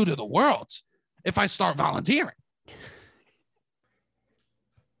might do to the world if I start volunteering.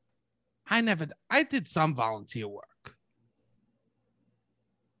 I did some volunteer work,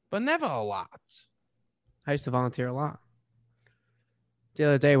 but never a lot. I used to volunteer a lot. The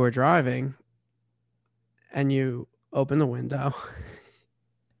other day we're driving and you open the window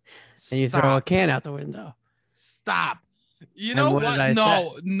and you throw a can out the window. Stop. You know what?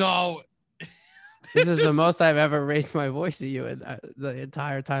 No. This is the most I've ever raised my voice at you in the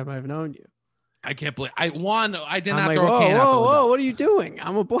entire time I've known you. I can't believe I did not throw a can out the window. Whoa, what are you doing?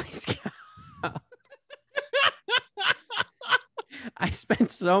 I'm a Boy Scout. I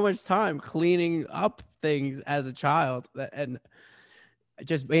spent so much time cleaning up things as a child and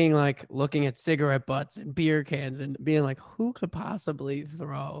just being like looking at cigarette butts and beer cans and being like, who could possibly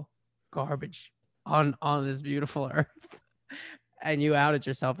throw garbage on this beautiful earth? And you outed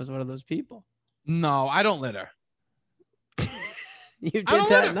yourself as one of those people. No, I don't litter. You did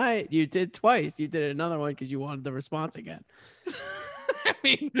that night. You did twice. You did another one because you wanted the response again. I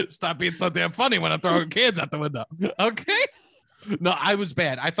mean, stop being so damn funny when I'm throwing kids out the window. Okay. No, I was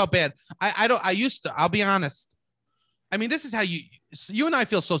bad. I felt bad. I'll be honest. I mean, this is how you and I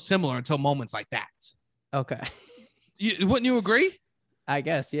feel so similar until moments like that. Okay. Wouldn't you agree? I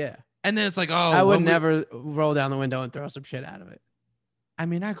guess, yeah. And then it's like, oh, I would never roll down the window and throw some shit out of it. I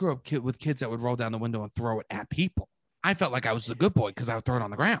mean, I grew up with kids that would roll down the window and throw it at people. I felt like I was the good boy because I would throw it on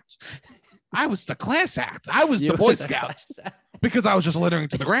the ground. I was the class act. I was the Boy Scout because I was just littering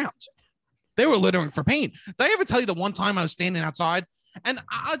to the ground. They were littering for pain. Did I ever tell you the one time I was standing outside? And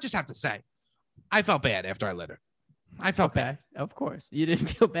I'll just have to say, I felt bad after I littered. I felt bad. Of course. You didn't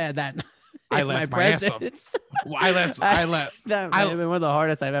feel bad that night. I laughed my ass off. I left. That might have been one of the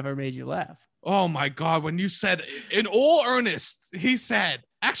hardest I've ever made you laugh. Oh my God. When you said, in all earnest, he said,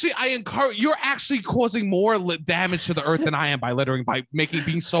 actually, you're actually causing more damage to the earth than I am by littering, by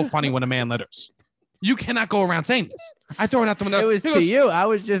being so funny when a man litters. You cannot go around saying this. I throw it out the window. It was you. I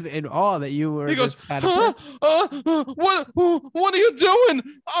was just in awe that you were. He goes, what are you doing?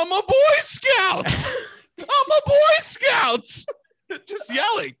 I'm a Boy Scout. I'm a Boy Scout. Just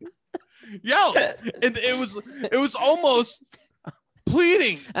yelled. And it was almost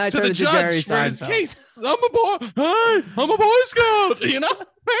pleading to the judge for his case. I'm a Boy Scout. You know,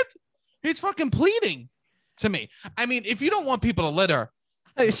 he's fucking pleading to me. I mean, if you don't want people to litter,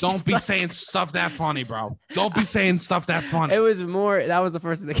 don't be saying stuff that funny, bro. Don't be saying stuff that funny. It was more. That was the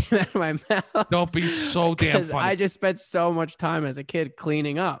first thing that came out of my mouth. Don't be so damn funny. I just spent so much time as a kid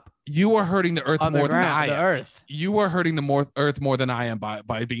cleaning up. You are hurting the earth more than I am. Earth. You are hurting the earth more than I am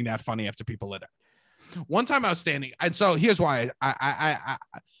by being that funny after people litter. One time I was standing, and so here's why I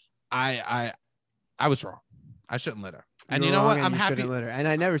was wrong. I shouldn't litter. And you know what? I'm happy. Litter. And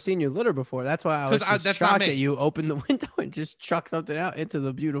I never seen you litter before. That's why I was shocked that you opened the window and just chucked something out into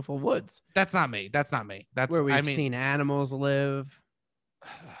the beautiful woods. That's not me. That's where we've seen animals live.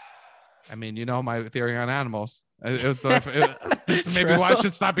 I mean, you know my theory on animals. This is maybe why I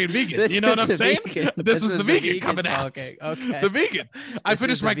should stop being vegan. You know what I'm saying? This was the vegan coming out. Okay. The vegan. I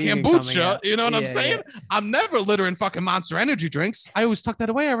finished my kombucha. You know what I'm saying? Yeah. I'm never littering fucking Monster Energy drinks. I always tuck that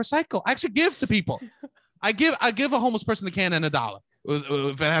away. I recycle. I actually give to people. I give a homeless person the can and $1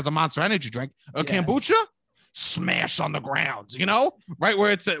 if it has a Monster Energy drink. Kombucha, smash on the ground. You know, right where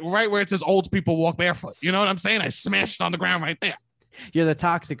it says old people walk barefoot. You know what I'm saying? I smashed it on the ground right there. You're the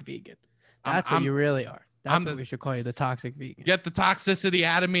toxic vegan. That's what you really are. That's what we should call you, the toxic vegan. Get the toxicity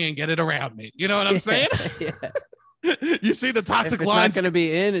out of me and get it around me. You know what I'm saying? Yeah. You see the toxic if it's lines? It's not going to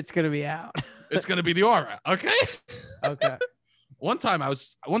be in. It's going to be out. It's going to be the aura. Okay. Okay. One time I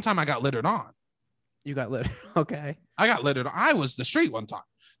got littered on. You got littered. Okay. I got littered. I was the street one time.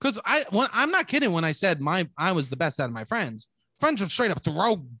 Because I'm not kidding when I said I was the best out of my friends. Friends would straight up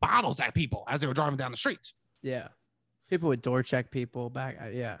throw bottles at people as they were driving down the street. Yeah. People would door check people back.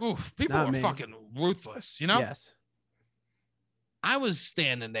 Yeah. Oof. People were fucking ruthless, you know? Yes. I was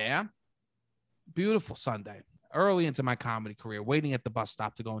standing there, beautiful Sunday, early into my comedy career, waiting at the bus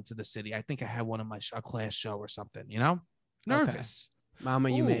stop to go into the city. I think I had one of a class show or something, you know? Nervous. Okay.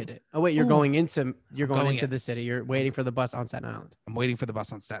 Mama, you made it. Oh, wait, you're going into the city. You're waiting for the bus on Staten Island. I'm waiting for the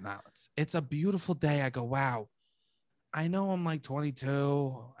bus on Staten Island. It's a beautiful day. I go, wow. I know I'm like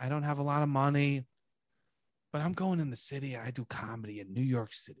 22. I don't have a lot of money. But I'm going in the city and I do comedy in New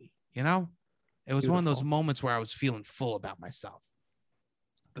York City, you know? It was one of those moments where I was feeling full about myself.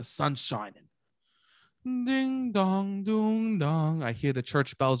 The sun's shining. Ding dong, doom dong. I hear the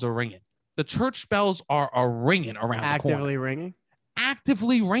church bells are ringing. The church bells are ringing around the corner. Actively ringing?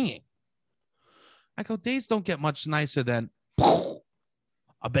 Actively ringing. I go, days don't get much nicer than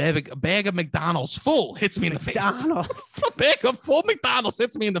a bag of McDonald's full hits me in the face. A bag of full McDonald's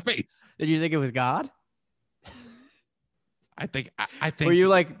hits me in the face. Did you think it was God? I think. Were you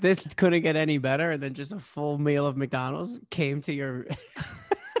like, this couldn't get any better, and then just a full meal of McDonald's came to your?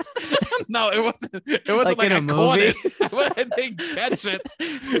 No, it wasn't like a movie. I didn't catch it.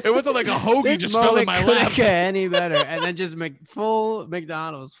 It wasn't like a hoagie just fell in my lap. Get any better, and then just full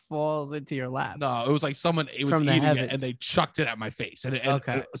McDonald's falls into your lap. No, it was like someone was eating it and they chucked it at my face, and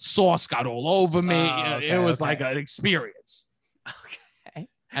sauce got all over me. It was like an experience. Okay.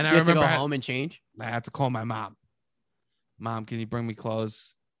 And I remember to go home and change. I had to call my mom. Mom, can you bring me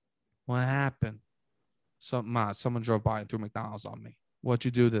clothes? What happened? Someone drove by and threw McDonald's on me. What'd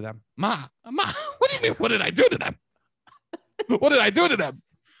you do to them? Ma, what do you mean? What did I do to them? What did I do to them?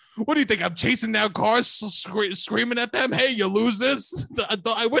 What do you think? I'm chasing down cars, screaming at them? Hey, you losers.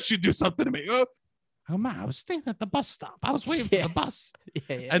 I wish you'd do something to me. Oh, Ma, I was staying at the bus stop. I was waiting for the bus.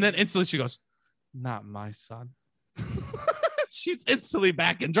 And then instantly she goes, not my son. She's instantly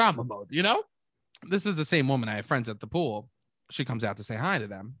back in drama mode, you know? This is the same woman. I have friends at the pool. She comes out to say hi to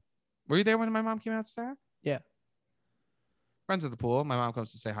them. Were you there when my mom came out to say hi? Yeah. Friends at the pool. My mom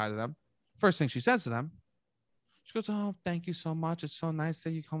comes to say hi to them. First thing she says to them, she goes, oh, thank you so much. It's so nice that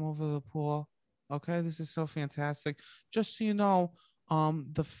you come over to the pool. Okay, this is so fantastic. Just so you know,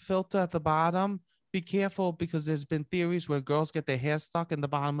 the filter at the bottom, be careful because there's been theories where girls get their hair stuck in the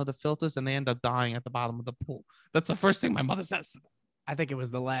bottom of the filters and they end up dying at the bottom of the pool. That's the first thing my mother says to them. I think it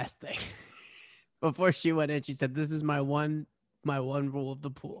was the last thing. Before she went in, she said, this is my one rule of the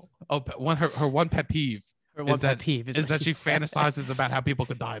pool. Oh, her one pet peeve. Her one pet peeve is that she fantasizes about how people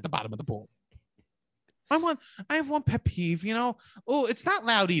could die at the bottom of the pool. I have one pet peeve, you know. Oh, it's not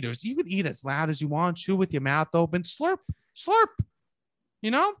loud eaters. You can eat as loud as you want, chew with your mouth open, slurp.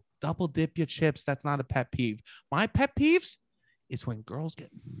 You know, double dip your chips. That's not a pet peeve. My pet peeves is when girls get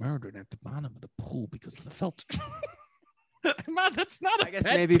murdered at the bottom of the pool because of the filter. Man, that's not a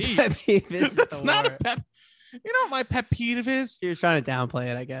pet peeve. Pet peeve is that's not a pet. You know what my pet peeve is? You're trying to downplay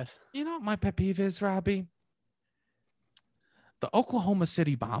it, I guess. You know what my pet peeve is, Robbie? The Oklahoma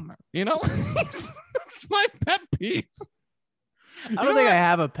City bomber. You know, it's my pet peeve. I don't think I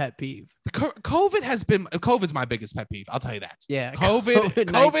have a pet peeve. COVID's my biggest pet peeve. I'll tell you that. Yeah.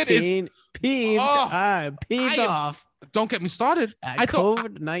 COVID is peeved. I'm peeved off. Don't get me started.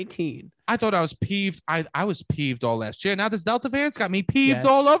 COVID-19. I thought I was peeved. I was peeved all last year. Now this Delta variant's got me peeved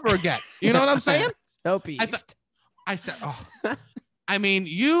all over again. You know what I'm saying? So peeved. I said, I mean,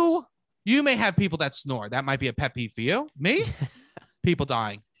 you may have people that snore. That might be a pet peeve for you. Me? People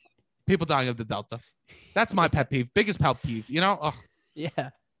dying of the Delta. That's my pet peeve. Biggest pet peeve, you know? Ugh. Yeah.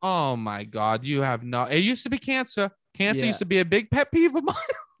 Oh my God. You have it used to be cancer. Cancer used to be a big pet peeve of mine.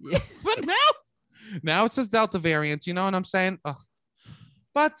 Yeah. But now it's this Delta variant. You know what I'm saying? Ugh.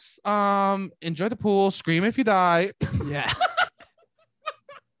 But enjoy the pool. Scream if you die. Yeah.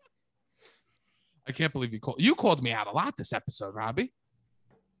 I can't believe you called me out a lot this episode, Robbie.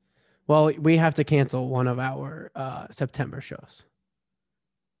 Well, we have to cancel one of our September shows.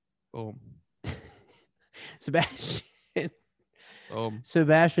 Boom. Sebastian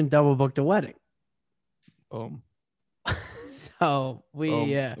double booked a wedding. Boom. So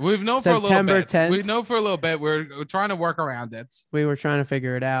we've known for a little bit. 10th, we know for a little bit. We're trying to work around it. We were trying to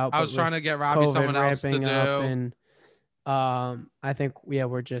figure it out. I was trying to get Robbie someone else to do. And I think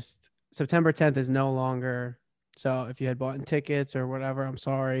we're just September 10th is no longer. So if you had bought tickets or whatever, I'm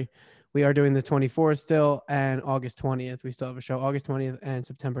sorry. We are doing the 24th still, and August 20th. We still have a show August 20th and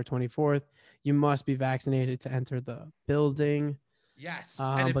September 24th. You must be vaccinated to enter the building. Yes.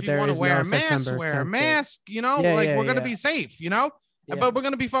 And if you want to wear a mask, wear a mask. You know, we're going to be safe, you know, but we're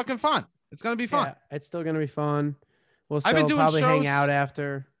going to be fucking fun. It's going to be fun. Yeah, it's still going to be fun. We'll still probably hang out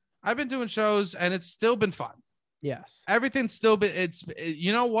after. I've been doing shows and it's still been fun. Yes. Everything's still been,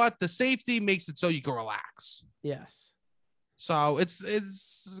 you know what? The safety makes it so you can relax. Yes. So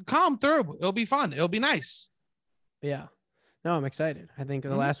it's calm through. It'll be fun. It'll be nice. Yeah. No, I'm excited. I think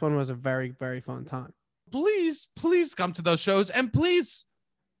the last one was a very, very fun time. Please come to those shows and please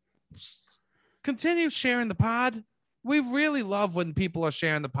continue sharing the pod. We really love when people are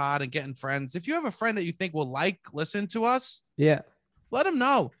sharing the pod and getting friends. If you have a friend that you think will listen to us, let them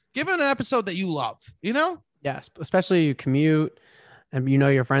know. Give them an episode that you love, you know? Yes, especially you commute and you know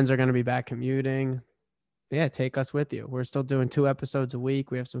your friends are going to be back commuting. Yeah, take us with you. We're still doing 2 episodes a week.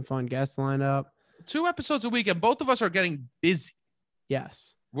 We have some fun guests lined up. 2 episodes a week, and both of us are getting busy.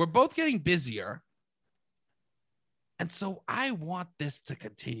 Yes. We're both getting busier. And so I want this to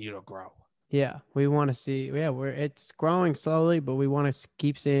continue to grow. Yeah, we want to see. Yeah, it's growing slowly, but we want to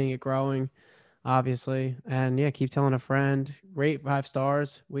keep seeing it growing, obviously. And yeah, keep telling a friend. Rate 5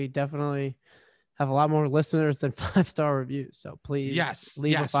 stars. We definitely have a lot more listeners than 5-star reviews. So please,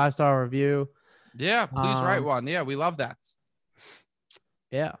 leave a 5-star review. Yeah, please write one. Yeah, we love that.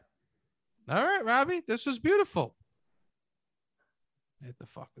 Yeah. All right, Robbie, this was beautiful. Hit the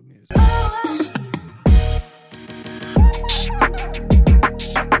fucking music.